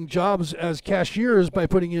having jobs as cashiers by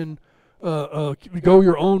putting in cash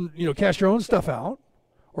your own stuff out,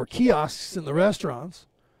 or kiosks in the restaurants.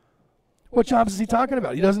 What jobs is he talking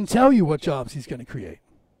about? He doesn't tell you what jobs he's going to create.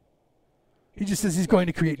 He just says he's going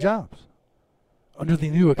to create jobs under the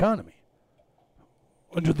new economy,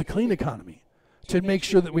 under the clean economy, to make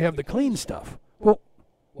sure that we have the clean stuff. Well,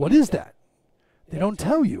 what is that? They don't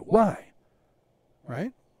tell you. Why?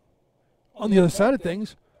 Right? On the other side of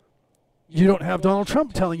things, you don't have Donald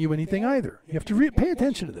Trump telling you anything either. You have to pay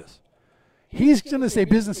attention to this. He's going to say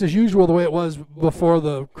business as usual the way it was before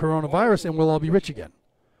the coronavirus, and we'll all be rich again.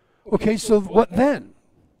 Okay, so what then,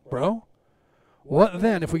 bro? What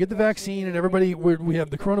then? If we get the vaccine and everybody, we have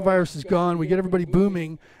the coronavirus is gone, we get everybody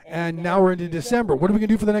booming, and now we're into December. What are we going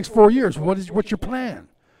to do for the next 4 years? What's your plan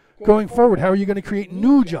going forward? How are you going to create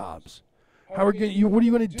new jobs? What are you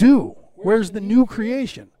going to do? Where's the new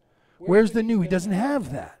creation? Where's the new? He doesn't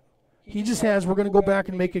have that. He just has, we're going to go back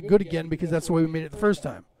and make it good again because that's the way we made it the first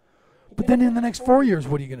time. But then in the next 4 years,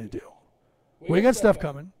 what are you going to do? We got stuff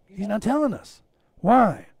coming. He's not telling us.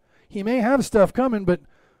 Why? He may have stuff coming, but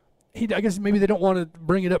I guess maybe they don't want to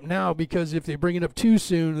bring it up now, because if they bring it up too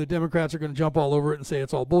soon, the Democrats are going to jump all over it and say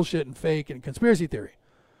it's all bullshit and fake and conspiracy theory.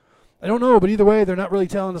 I don't know, but either way, they're not really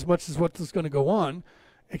telling us much as what's going to go on,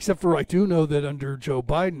 except for I do know that under Joe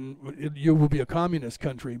Biden, you will be a communist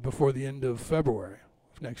country before the end of February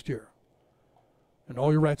of next year. And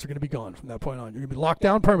all your rights are going to be gone from that point on. You're going to be locked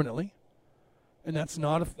down permanently. And that's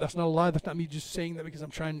not a lie. That's not me just saying that because I'm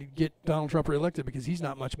trying to get Donald Trump reelected, because he's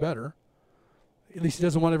not much better. At least he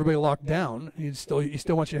doesn't want everybody locked down. He still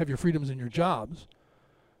wants you to have your freedoms and your jobs.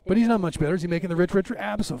 But he's not much better. Is he making the rich richer?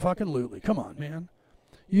 Absolutely. Come on, man.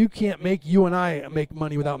 You can't make you and I make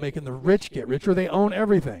money without making the rich get richer. They own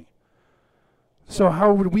everything. So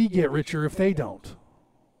how would we get richer if they don't?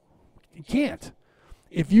 You can't.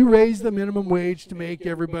 If you raise the minimum wage to make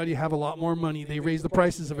everybody have a lot more money, they raise the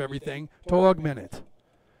prices of everything to augment it.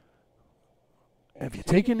 Have you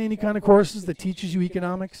taken any kind of courses that teaches you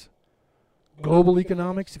economics? Global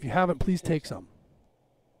economics? If you haven't, please take some.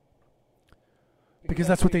 Because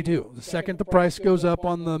that's what they do. The second the price goes up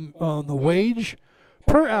on the wage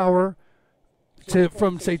per hour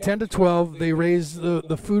from say 10 to 12, they raise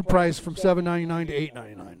the food price from $7.99 to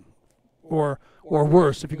 $8.99. Or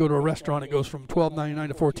worse, if you go to a restaurant, it goes from $12.99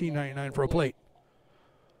 to $14.99 for a plate.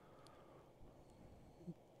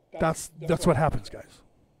 That's what happens, guys.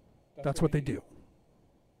 That's what they do.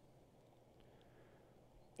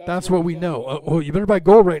 That's what we know. Well, you better buy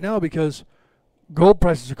gold right now because gold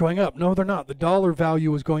prices are going up. No, they're not. The dollar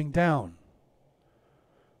value is going down.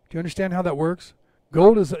 Do you understand how that works?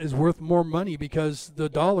 Gold is worth more money because the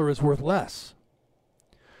dollar is worth less.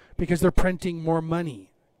 Because they're printing more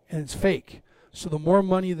money, and it's fake. So the more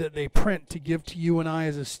money that they print to give to you and I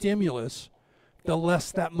as a stimulus, the less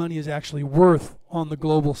that money is actually worth on the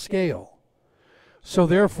global scale. So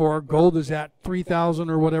therefore, gold is at $3,000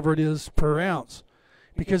 or whatever it is per ounce,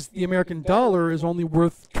 because the American dollar is only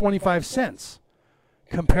worth 25 cents.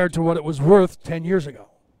 compared to what it was worth 10 years ago.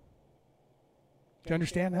 Do you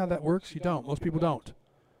understand how that works? You don't. Most people don't.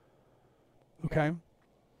 Okay?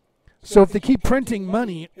 So if they keep printing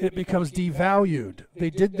money, it becomes devalued. They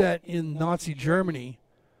did that in Nazi Germany.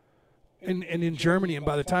 And in Germany, and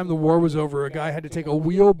by the time the war was over, a guy had to take a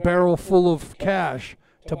wheelbarrow full of cash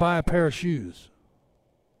to buy a pair of shoes.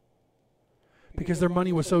 Because their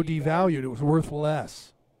money was so devalued, it was worth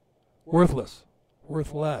less. Worthless.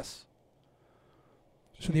 Worth less.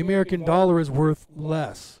 So the American dollar is worth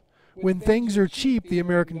less. When things are cheap, the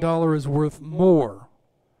American dollar is worth more.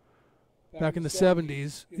 Back in the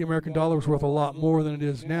 70s, the American dollar was worth a lot more than it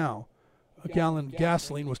is now. A gallon of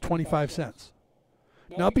gasoline was 25 cents.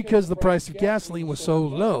 Not because the price of gasoline was so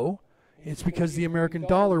low, it's because the American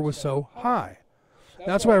dollar was so high.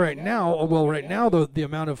 That's why right now the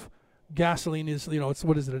amount of gasoline is, it's,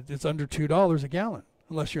 what is it? It's under $2 a gallon,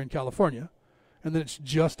 unless you're in California. And then it's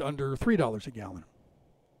just under $3 a gallon.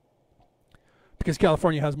 Because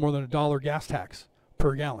California has more than $1 gas tax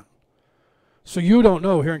per gallon. So you don't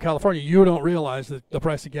know, here in California, you don't realize that the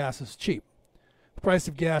price of gas is cheap. The price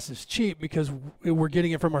of gas is cheap because we're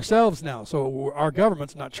getting it from ourselves now. So our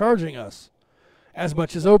government's not charging us as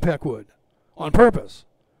much as OPEC would on purpose.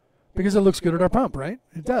 Because it looks good at our pump, right?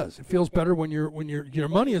 It does. It feels better when your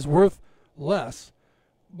money is worth less,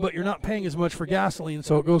 but you're not paying as much for gasoline,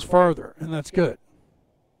 so it goes farther, and that's good.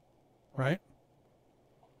 Right?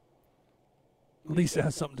 Lisa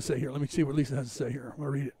has something to say here. Let me see what Lisa has to say here. I'm going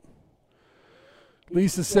to read it.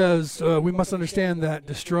 Lisa says, we must understand that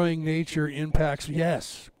destroying nature impacts...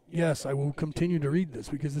 Yes, I will continue to read this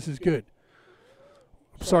because this is good.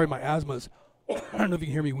 I'm sorry, my asthma's... I don't know if you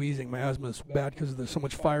can hear me wheezing. My asthma is bad because there's so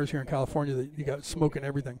much fires here in California that you got smoke and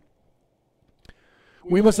everything.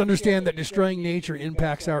 We must understand that destroying nature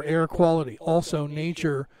impacts our air quality. Also,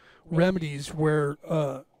 nature remedies were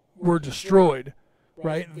destroyed,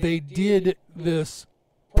 right? They did this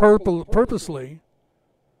purposely.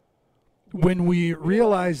 When we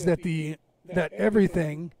realize that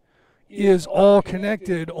everything is all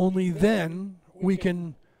connected, only then we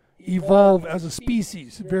can evolve as a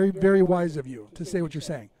species. Very, very wise of you to say what you're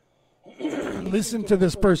saying. Listen to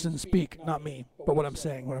this person speak, not me, but what I'm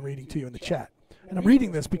saying, what I'm reading to you in the chat. And I'm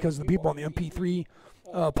reading this because the people on the MP3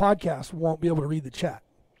 podcast won't be able to read the chat.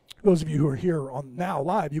 Those of you who are here on now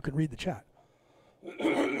live, you can read the chat.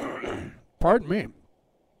 Pardon me.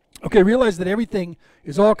 Okay, realize that everything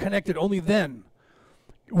is all connected. Only then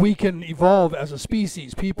we can evolve as a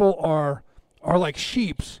species. People are like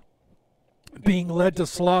sheeps being led to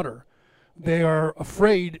slaughter. They are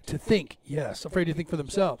afraid to think. Yes, afraid to think for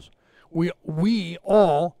themselves. We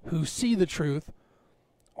all who see the truth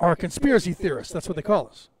are conspiracy theorists. That's what they call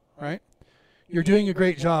us, right? You're doing a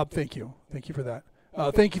great job. Thank you. Thank you for that.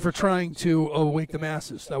 Thank you for trying to awake the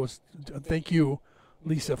masses. Thank you,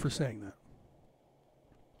 Lisa, for saying that.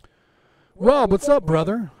 Rob, what's up,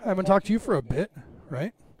 brother? I haven't talked to you for a bit,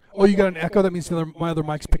 right? Oh, you got an echo? That means my other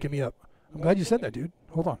mic's picking me up. I'm glad you said that, dude.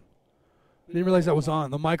 Hold on. I didn't realize that was on.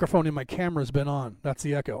 The microphone in my camera has been on. That's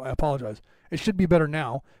the echo. I apologize. It should be better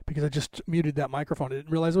now because I just muted that microphone. I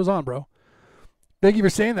didn't realize it was on, bro. Thank you for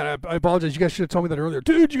saying that. I apologize. You guys should have told me that earlier.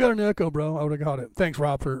 Dude, you got an echo, bro. I would have got it. Thanks,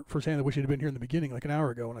 Rob, for saying that. Wish you'd have been here in the beginning, like an hour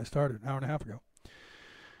ago when I started, an hour and a half ago.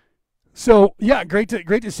 So, yeah, great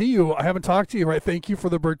to see you. I haven't talked to you, right? Thank you for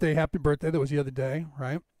the birthday. Happy birthday. That was the other day,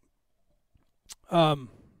 right?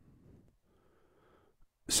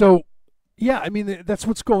 So, yeah, I mean, that's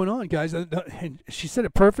what's going on, guys. And she said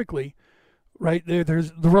it perfectly, right?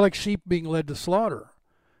 We're like sheep being led to slaughter.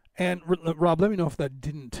 And, Rob, let me know if that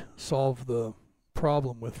didn't solve the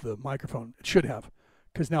problem with the microphone. It should have,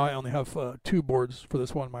 because now I only have 2 boards for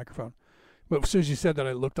this one microphone. But as soon as you said that,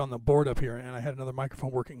 I looked on the board up here, and I had another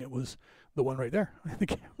microphone working. It was the one right there, the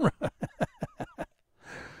camera.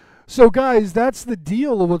 So, guys, that's the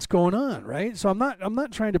deal of what's going on, right? So I'm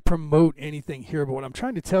not trying to promote anything here, but what I'm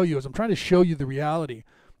trying to tell you is I'm trying to show you the reality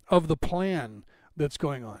of the plan that's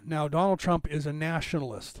going on. Now, Donald Trump is a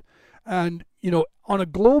nationalist. And, on a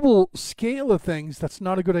global scale of things, that's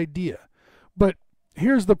not a good idea. But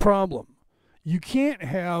here's the problem. You can't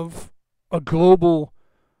have a global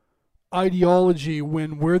ideology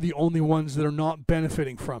when we're the only ones that are not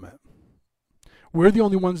benefiting from it. We're the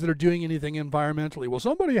only ones that are doing anything environmentally. Well,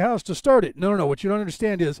 somebody has to start it. No. What you don't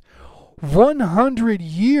understand is 100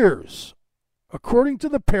 years, according to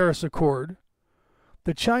the Paris Accord,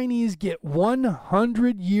 the Chinese get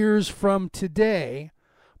 100 years from today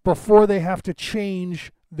before they have to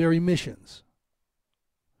change their emissions.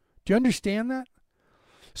 Do you understand that?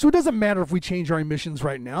 So it doesn't matter if we change our emissions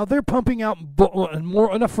right now. They're pumping out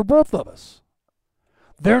more enough for both of us.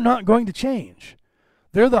 They're not going to change.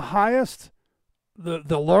 They're the highest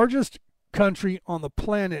the largest country on the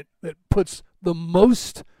planet that puts the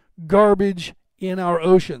most garbage in our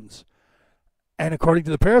oceans. And according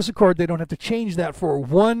to the Paris Accord, they don't have to change that for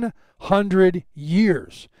 100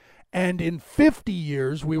 years. And in 50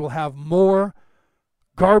 years, we will have more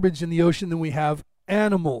garbage in the ocean than we have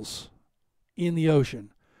animals in the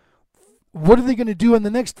ocean. What are they going to do in the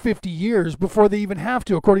next 50 years before they even have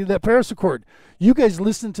to, according to that Paris Accord? You guys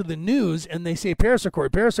listen to the news and they say Paris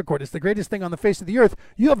Accord, it's the greatest thing on the face of the earth.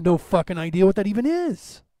 You have no fucking idea what that even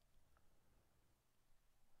is.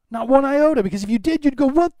 Not one iota, because if you did, you'd go,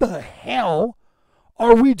 what the hell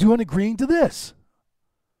are we doing agreeing to this?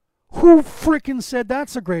 Who frickin' said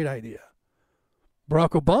that's a great idea?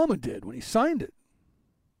 Barack Obama did when he signed it.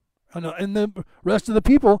 And the rest of the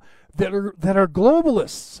people that are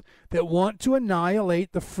globalists, that want to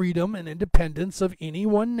annihilate the freedom and independence of any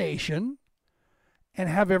one nation and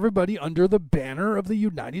have everybody under the banner of the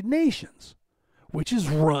United Nations, which is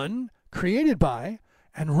created by,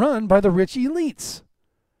 and run by the rich elites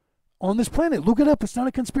on this planet. Look it up. It's not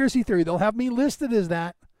a conspiracy theory. They'll have me listed as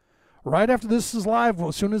that. Right after this is live, well,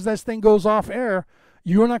 as soon as this thing goes off air,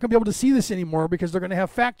 you're not going to be able to see this anymore because they're going to have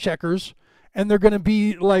fact checkers, and they're going to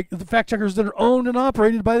be like the fact checkers that are owned and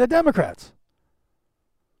operated by the Democrats.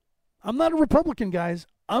 I'm not a Republican, guys.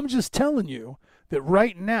 I'm just telling you that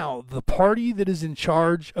right now, the party that is in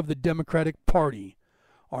charge of the Democratic Party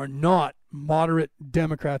are not moderate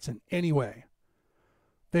Democrats in any way.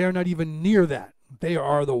 They are not even near that. They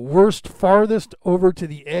are the worst, farthest over to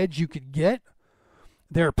the edge you could get.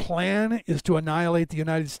 Their plan is to annihilate the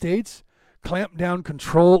United States, clamp down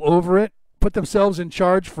control over it, put themselves in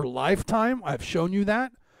charge for lifetime. I've shown you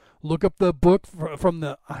that. Look up the book from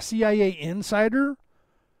the CIA insider.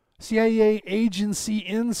 CIA agency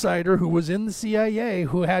insider who was in the CIA,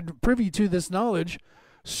 who had privy to this knowledge,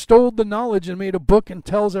 stole the knowledge and made a book and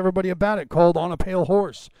tells everybody about it, called On a Pale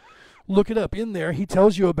Horse. Look it up. In there, he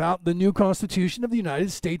tells you about the new Constitution of the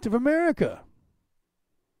United States of America.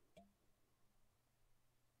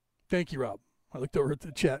 Thank you, Rob. I looked over at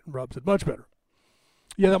the chat and Rob said, much better.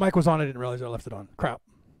 Yeah, that mic was on. I didn't realize I left it on. Crap.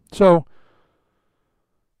 So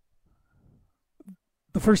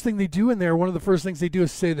the first thing they do in there, one of the first things they do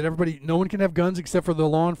is say that no one can have guns except for the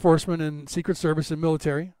law enforcement and Secret Service and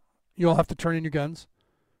military. You all have to turn in your guns.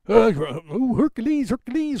 Oh, Hercules,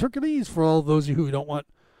 Hercules, Hercules, for all those of you who don't want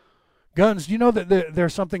guns. Do you know that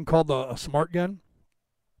there's something called a smart gun?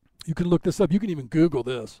 You can look this up. You can even Google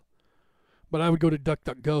this. But I would go to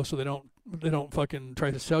DuckDuckGo so they don't fucking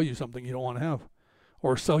try to sell you something you don't want to have,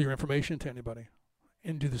 or sell your information to anybody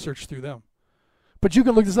and do the search through them. But you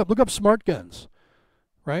can look this up. Look up smart guns.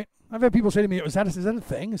 Right? I've had people say to me, is that a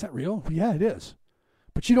thing? Is that real? Yeah, it is.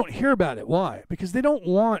 But you don't hear about it. Why? Because they don't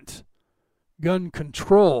want gun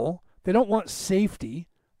control. They don't want safety.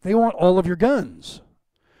 They want all of your guns.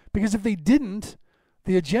 Because if they didn't,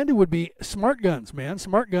 the agenda would be smart guns, man.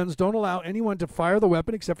 Smart guns don't allow anyone to fire the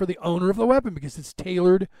weapon except for the owner of the weapon, because it's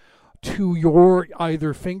tailored to your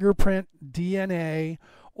either fingerprint, DNA,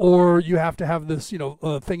 or you have to have this,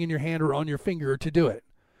 thing in your hand or on your finger to do it.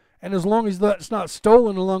 And as long as that's not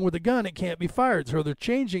stolen along with the gun, it can't be fired. So they're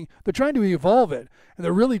trying to evolve it. And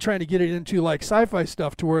they're really trying to get it into like sci-fi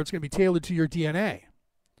stuff to where it's going to be tailored to your DNA.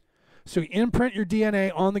 So you imprint your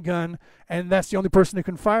DNA on the gun, and that's the only person who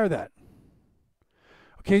can fire that.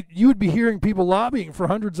 Okay, you would be hearing people lobbying for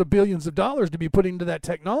hundreds of billions of dollars to be put into that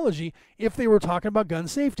technology if they were talking about gun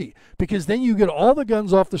safety. Because then you get all the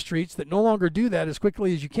guns off the streets that no longer do that as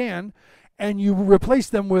quickly as you can, and you replace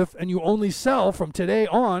them with, and you only sell from today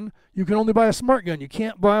on, you can only buy a smart gun. You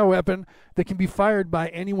can't buy a weapon that can be fired by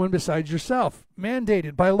anyone besides yourself.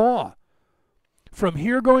 Mandated by law. From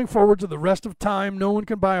here going forward to the rest of time, no one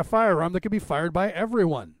can buy a firearm that can be fired by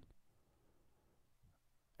everyone.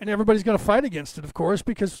 And everybody's going to fight against it, of course,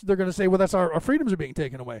 because they're going to say, well, that's our freedoms are being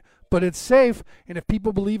taken away. But it's safe, and if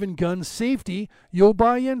people believe in gun safety, you'll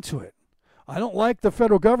buy into it. I don't like the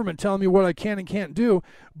federal government telling me what I can and can't do,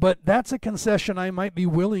 but that's a concession I might be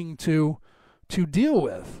willing to deal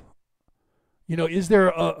with. Is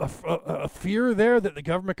there a fear there that the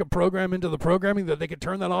government could program into the programming that they could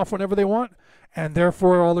turn that off whenever they want, and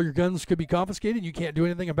therefore all of your guns could be confiscated? You can't do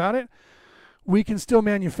anything about it? We can still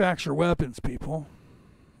manufacture weapons, people.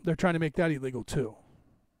 They're trying to make that illegal too.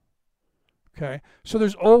 Okay? So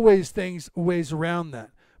there's always ways around that.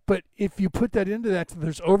 But if you put that into that,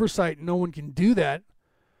 there's oversight and no one can do that,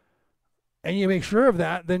 and you make sure of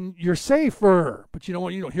that, then you're safer. But you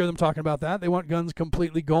don't hear them talking about that. They want guns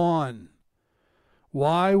completely gone.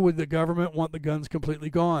 Why would the government want the guns completely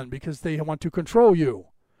gone? Because they want to control you.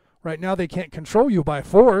 Right now they can't control you by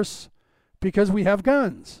force because we have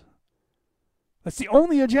guns. That's the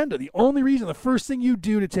only agenda. The only reason, the first thing you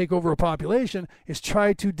do to take over a population is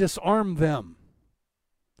try to disarm them.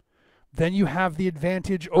 Then you have the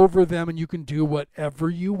advantage over them and you can do whatever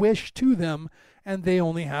you wish to them, and they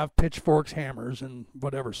only have pitchforks, hammers, and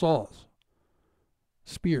whatever saws.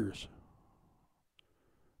 Spears.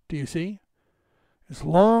 Do you see? As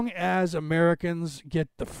long as Americans get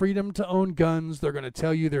the freedom to own guns, they're going to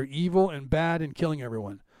tell you they're evil and bad and killing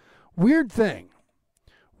everyone. Weird thing.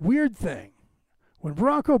 When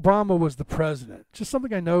Barack Obama was the president, just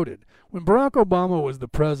something I noted, when Barack Obama was the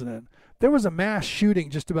president, there was a mass shooting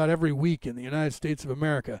just about every week in the United States of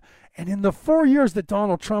America. And in the 4 years that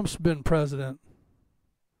Donald Trump's been president,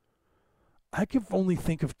 I can only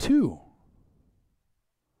think of 2.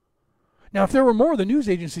 Now, if there were more, the news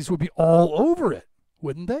agencies would be all over it,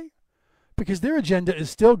 wouldn't they? Because their agenda is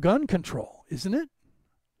still gun control, isn't it?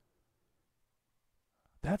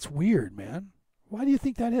 That's weird, man. Why do you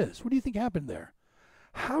think that is? What do you think happened there?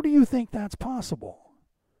 How do you think that's possible?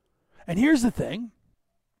 And here's the thing.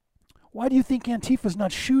 Why do you think Antifa's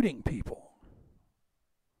not shooting people?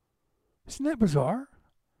 Isn't that bizarre?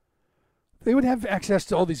 They would have access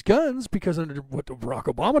to all these guns because under what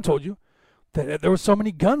Barack Obama told you, that there were so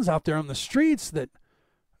many guns out there on the streets that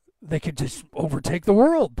they could just overtake the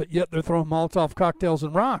world, but yet they're throwing Molotov cocktails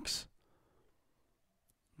and rocks.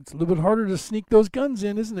 It's a little bit harder to sneak those guns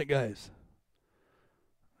in, isn't it, guys?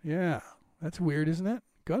 Yeah, that's weird, isn't it?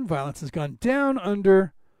 Gun violence has gone down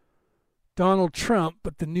under Donald Trump,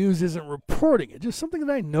 but the news isn't reporting it. Just something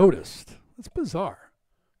that I noticed. It's bizarre.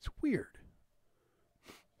 It's weird.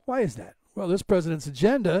 Why is that? Well, this president's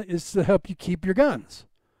agenda is to help you keep your guns.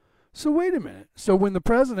 So wait a minute. So when the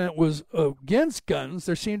president was against guns,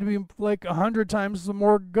 there seemed to be like 100 times the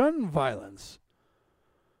more gun violence.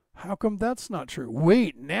 How come that's not true?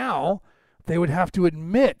 Wait, now they would have to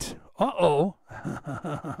admit, for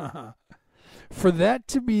that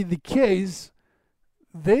to be the case,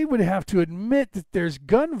 they would have to admit that there's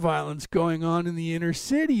gun violence going on in the inner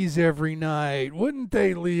cities every night, wouldn't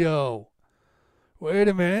they, Leo? Wait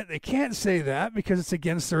a minute. They can't say that because it's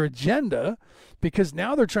against their agenda, because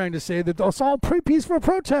now they're trying to say that it's all peaceful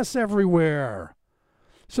protests everywhere.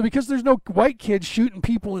 So because there's no white kids shooting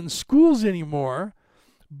people in schools anymore,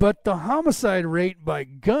 but the homicide rate by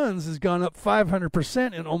guns has gone up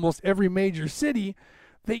 500% in almost every major city,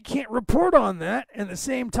 they can't report on that and at the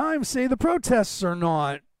same time say the protests are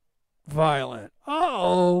not violent.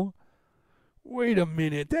 Wait a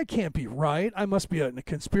minute. That can't be right. I must be a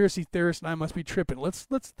conspiracy theorist and I must be tripping. Let's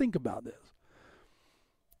think about this.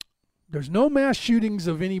 There's no mass shootings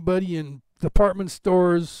of anybody in department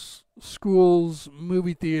stores, schools,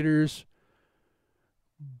 movie theaters,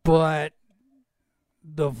 but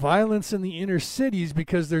the violence in the inner cities,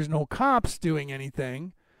 because there's no cops doing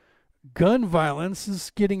anything, gun violence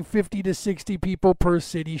is getting 50 to 60 people per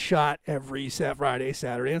city shot every Friday,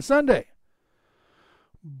 Saturday, and Sunday.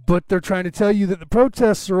 But they're trying to tell you that the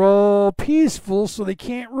protests are all peaceful, so they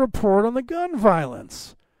can't report on the gun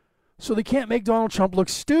violence. So they can't make Donald Trump look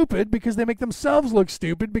stupid because they make themselves look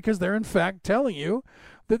stupid because they're in fact telling you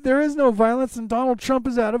that there is no violence and Donald Trump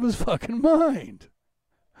is out of his fucking mind.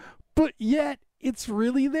 But yet, it's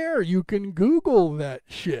really there. You can Google that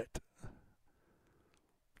shit.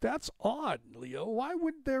 That's odd, Leo. Why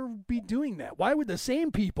would there be doing that? Why would the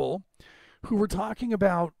same people who were talking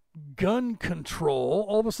about gun control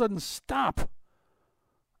all of a sudden stop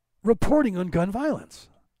reporting on gun violence?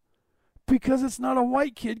 Because it's not a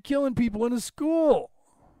white kid killing people in a school.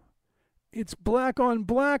 It's black on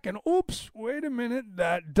black, and oops, wait a minute,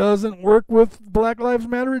 that doesn't work with Black Lives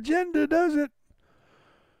Matter agenda, does it?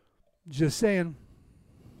 Just saying.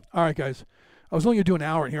 All right, guys. I was only going to do an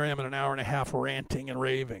hour, and here I am in an hour and a half ranting and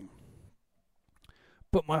raving.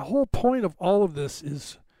 But my whole point of all of this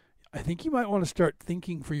is I think you might want to start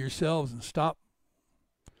thinking for yourselves and stop,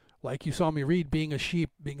 like you saw me read, being a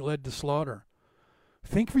sheep, being led to slaughter.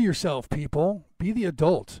 Think for yourself, people. Be the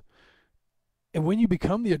adult. And when you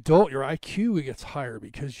become the adult, your IQ gets higher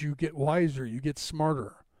because you get wiser, you get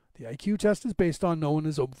smarter. The IQ test is based on no one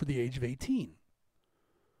is over the age of 18.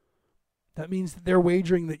 That means that they're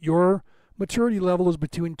wagering that your maturity level is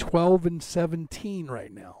between 12 and 17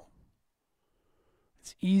 right now.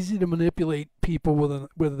 It's easy to manipulate people with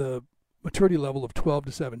a maturity level of 12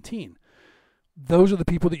 to 17. Those are the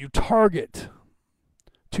people that you target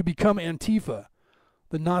to become Antifa,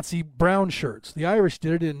 the Nazi brown shirts. The Irish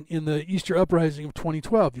did it in the Easter Uprising of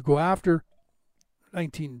 2012. You go after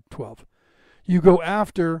 1912. You go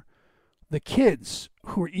after the kids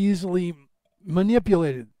who are easily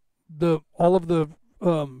manipulated. All of the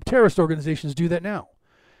terrorist organizations do that now.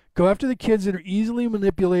 Go after the kids that are easily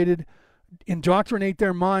manipulated, indoctrinate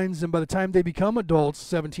their minds, and by the time they become adults,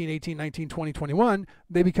 17, 18, 19, 20, 21,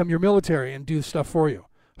 they become your military and do stuff for you.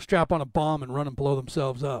 Strap on a bomb and run and blow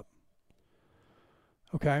themselves up.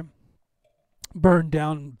 Okay? Burn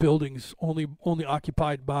down buildings only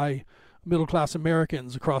occupied by middle-class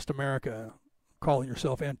Americans across America, calling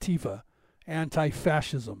yourself Antifa,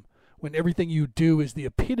 anti-fascism, when everything you do is the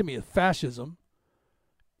epitome of fascism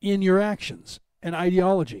in your actions and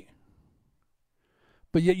ideology.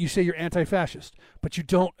 But yet you say you're anti-fascist, but you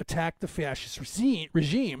don't attack the fascist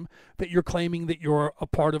regime that you're claiming that you're a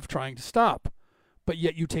part of trying to stop. But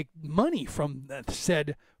yet you take money from that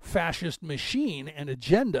said fascist machine and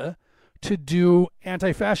agenda to do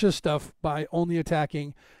anti-fascist stuff by only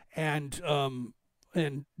attacking and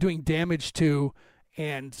doing damage to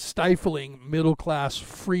and stifling middle-class,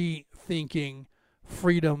 free-thinking,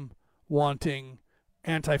 freedom-wanting,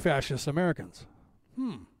 anti-fascist Americans.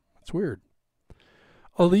 That's weird.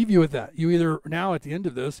 I'll leave you with that. You either now at the end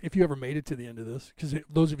of this, if you ever made it to the end of this, because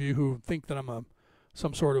those of you who think that I'm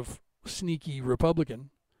some sort of sneaky Republican,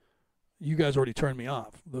 you guys already turned me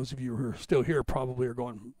off. Those of you who are still here probably are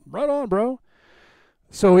going, right on, bro.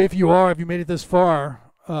 So if you made it this far,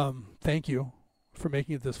 thank you for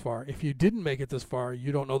making it this far. If you didn't make it this far,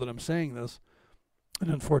 you don't know that I'm saying this.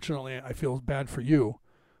 And unfortunately, I feel bad for you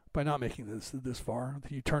by not making this far.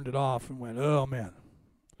 You turned it off and went, oh man,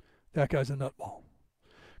 that guy's a nutball.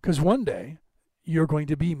 Because one day, you're going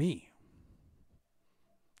to be me.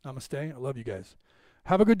 Namaste. I love you guys.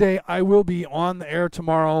 Have a good day. I will be on the air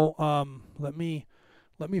tomorrow. Let me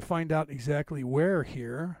find out exactly where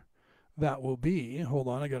here that will be. Hold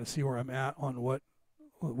on. I got to see where I'm at on what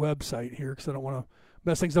website here, because I don't want to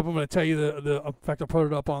mess things up. I'm going to tell you in fact, I'll put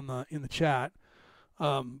it up in the chat.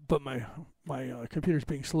 But my computer's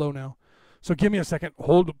being slow now. So give me a second.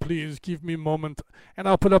 Hold, please. Give me a moment. And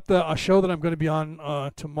I'll put up a show that I'm going to be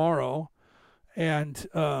on tomorrow. And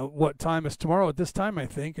what time is tomorrow? At this time, I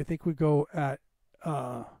think. I think we go at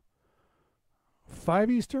 5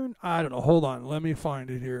 Eastern? I don't know. Hold on. Let me find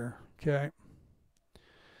it here. Okay.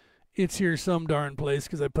 It's here some darn place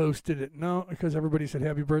because I posted it. No, because everybody said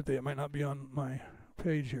happy birthday. It might not be on my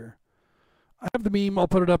page here. I have the meme. I'll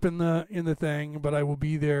put it up in the thing, but I will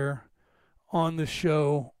be there on the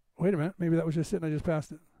show. Wait a minute. Maybe that was just it and I just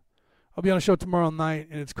passed it. I'll be on a show tomorrow night,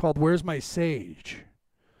 and it's called Where's My Sage?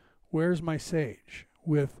 Where's My Sage?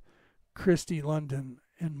 With Christy London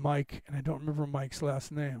and Mike, and I don't remember Mike's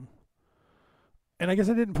last name. And I guess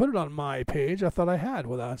I didn't put it on my page. I thought I had.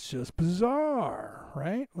 Well, that's just bizarre,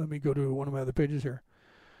 right? Let me go to one of my other pages here.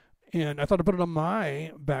 And I thought I put it on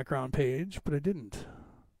my background page, but I didn't.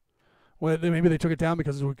 Well, maybe they took it down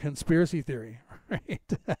because it was a conspiracy theory, right?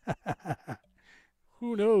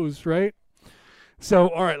 Who knows, right? So,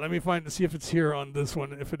 all right, let me see if it's here on this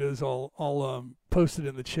one. If it is, I'll post it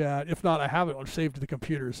in the chat. If not, I have it saved to the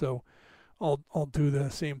computer, so I'll do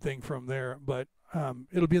the same thing from there. But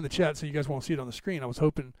it'll be in the chat, so you guys won't see it on the screen. I was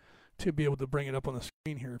hoping to be able to bring it up on the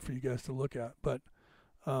screen here for you guys to look at, but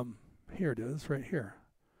here it is, right here.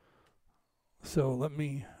 So let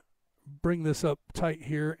me bring this up tight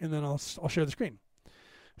here, and then I'll share the screen.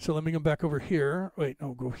 So let me go back over here. Wait,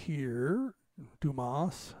 no, go here.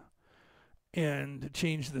 Dumas, and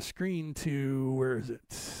change the screen to, where is it?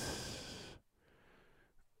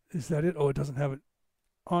 Is that it? Oh, it doesn't have it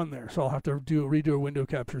on there, so I'll have to redo a window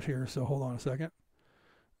capture here. So hold on a second.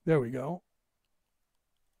 There we go.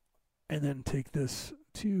 And then take this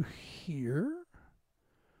to here.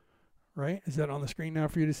 Right? Is that on the screen now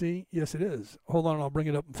for you to see? Yes, it is. Hold on, I'll bring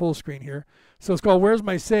it up in full screen here. So it's called Where's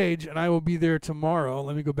My Sage, and I will be there tomorrow.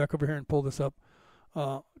 Let me go back over here and pull this up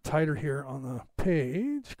tighter here on the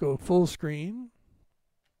page. Go full screen.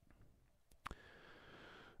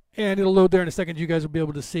 And it'll load there in a second. You guys will be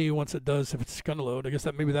able to see once it does, if it's going to load. I guess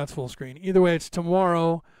maybe that's full screen. Either way, it's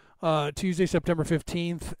tomorrow, Tuesday, September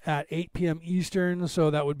 15th at 8 p.m. Eastern. So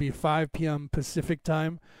that would be 5 p.m. Pacific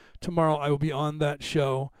time. Tomorrow I will be on that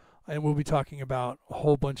show, and we'll be talking about a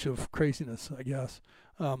whole bunch of craziness, I guess.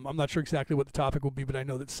 I'm not sure exactly what the topic will be, but I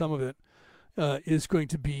know that some of it is going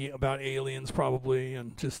to be about aliens probably,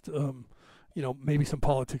 and just, maybe some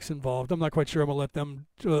politics involved. I'm not quite sure. I'm going to let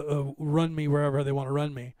them run me wherever they want to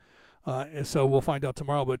run me. So we'll find out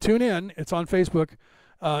tomorrow. But tune in. It's on Facebook.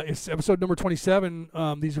 It's episode number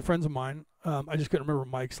 27. These are friends of mine. I just couldn't remember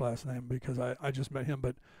Mike's last name because I just met him.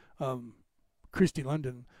 But Christy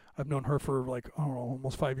London, I've known her for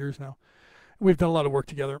almost 5 years now. We've done a lot of work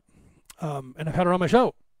together. And I've had her on my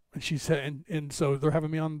show. And she said, and so they're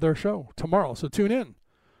having me on their show tomorrow. So tune in,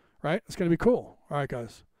 right? It's going to be cool. All right,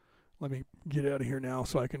 guys. Let me get out of here now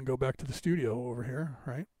so I can go back to the studio over here,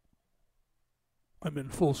 right? I'm in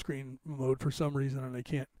full screen mode for some reason, and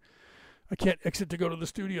I can't exit to go to the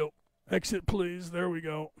studio. Exit, please. There we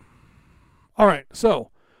go. All right, so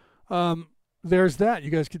there's that. You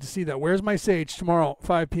guys get to see that. Where's My Sage tomorrow,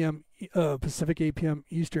 5 p.m. Pacific, 8 p.m.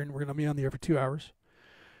 Eastern. We're going to be on the air for 2 hours,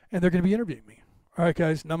 and they're going to be interviewing me. All right,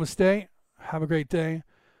 guys. Namaste. Have a great day.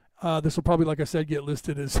 This will probably, like I said, get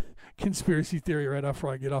listed as conspiracy theory right after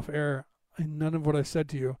I get off air. And none of what I said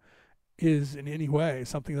to you is in any way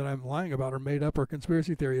something that I'm lying about or made up or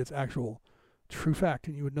conspiracy theory. It's actual true fact,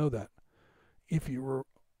 and you would know that if you were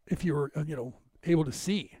able to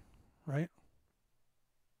see, right?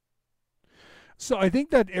 So I think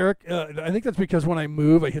that, Eric, I think that's because when I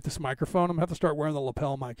move, I hit this microphone. I'm going to have to start wearing the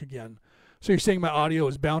lapel mic again. So you're saying my audio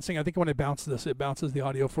is bouncing. I think when I bounce this, it bounces the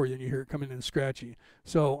audio for you, and you hear it coming in scratchy.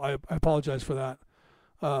 So I apologize for that.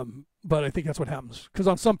 But I think that's what happens. Because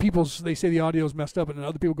on some people's, they say the audio is messed up, and then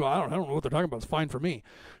other people go, I don't know what they're talking about. It's fine for me.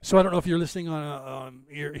 So I don't know if you're listening on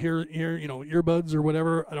earbuds or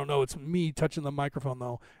whatever. I don't know. It's me touching the microphone,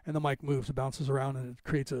 though, and the mic moves. It bounces around, and it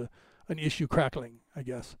creates an issue crackling, I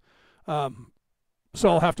guess. So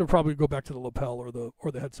I'll have to probably go back to the lapel or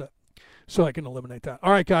the headset so I can eliminate that.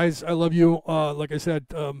 All right, guys, I love you. Like I said,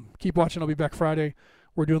 keep watching. I'll be back Friday.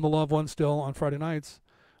 We're doing the Love One still on Friday nights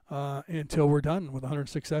until we're done with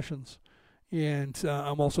 106 sessions. And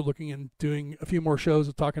I'm also looking and doing a few more shows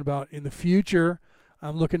of talking about in the future.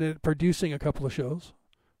 I'm looking at producing a couple of shows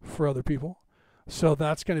for other people. So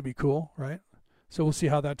that's going to be cool, right? So we'll see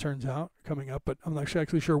how that turns out coming up, but I'm not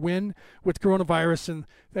actually sure when. With coronavirus and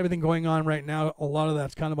everything going on right now, a lot of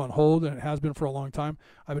that's kind of on hold, and it has been for a long time.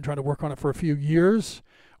 I've been trying to work on it for a few years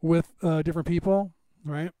with different people,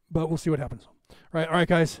 right? But we'll see what happens. All right,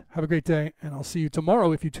 guys, have a great day, and I'll see you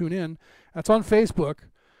tomorrow if you tune in. That's on Facebook.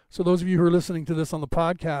 So those of you who are listening to this on the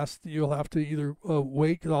podcast, you'll have to either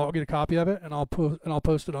wait, because I'll get a copy of it, and I'll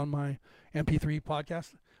post it on my MP3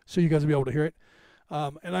 podcast, so you guys will be able to hear it.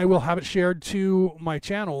 And I will have it shared to my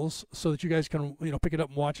channels so that you guys can, pick it up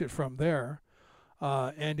and watch it from there.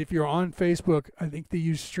 And if you're on Facebook, I think they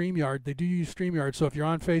use StreamYard. They do use StreamYard. So if you're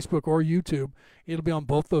on Facebook or YouTube, it'll be on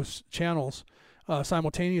both those channels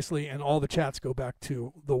simultaneously, and all the chats go back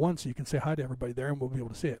to the one, so you can say hi to everybody there, and we'll be able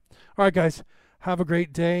to see it. All right, guys, have a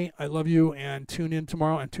great day. I love you, and tune in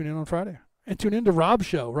tomorrow, and tune in on Friday. And tune in to Rob's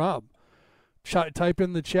show. Rob, type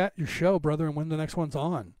in the chat your show, brother, and when the next one's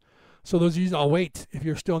on. So those of you, I'll wait. If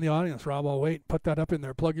you're still in the audience, Rob, I'll wait. Put that up in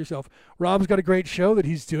there. Plug yourself. Rob's got a great show that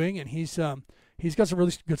he's doing, and he's got some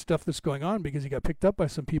really good stuff that's going on because he got picked up by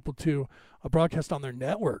some people to broadcast on their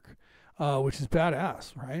network, which is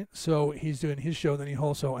badass, right? So he's doing his show, then he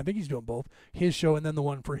also, I think he's doing both, his show and then the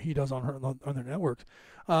one he does on their networks.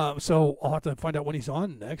 So I'll have to find out when he's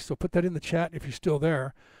on next. So put that in the chat if you're still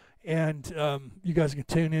there, and you guys can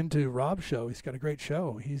tune into Rob's show. He's got a great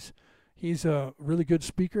show. He's a really good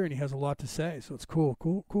speaker, and he has a lot to say, so it's cool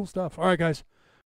stuff. All right, guys.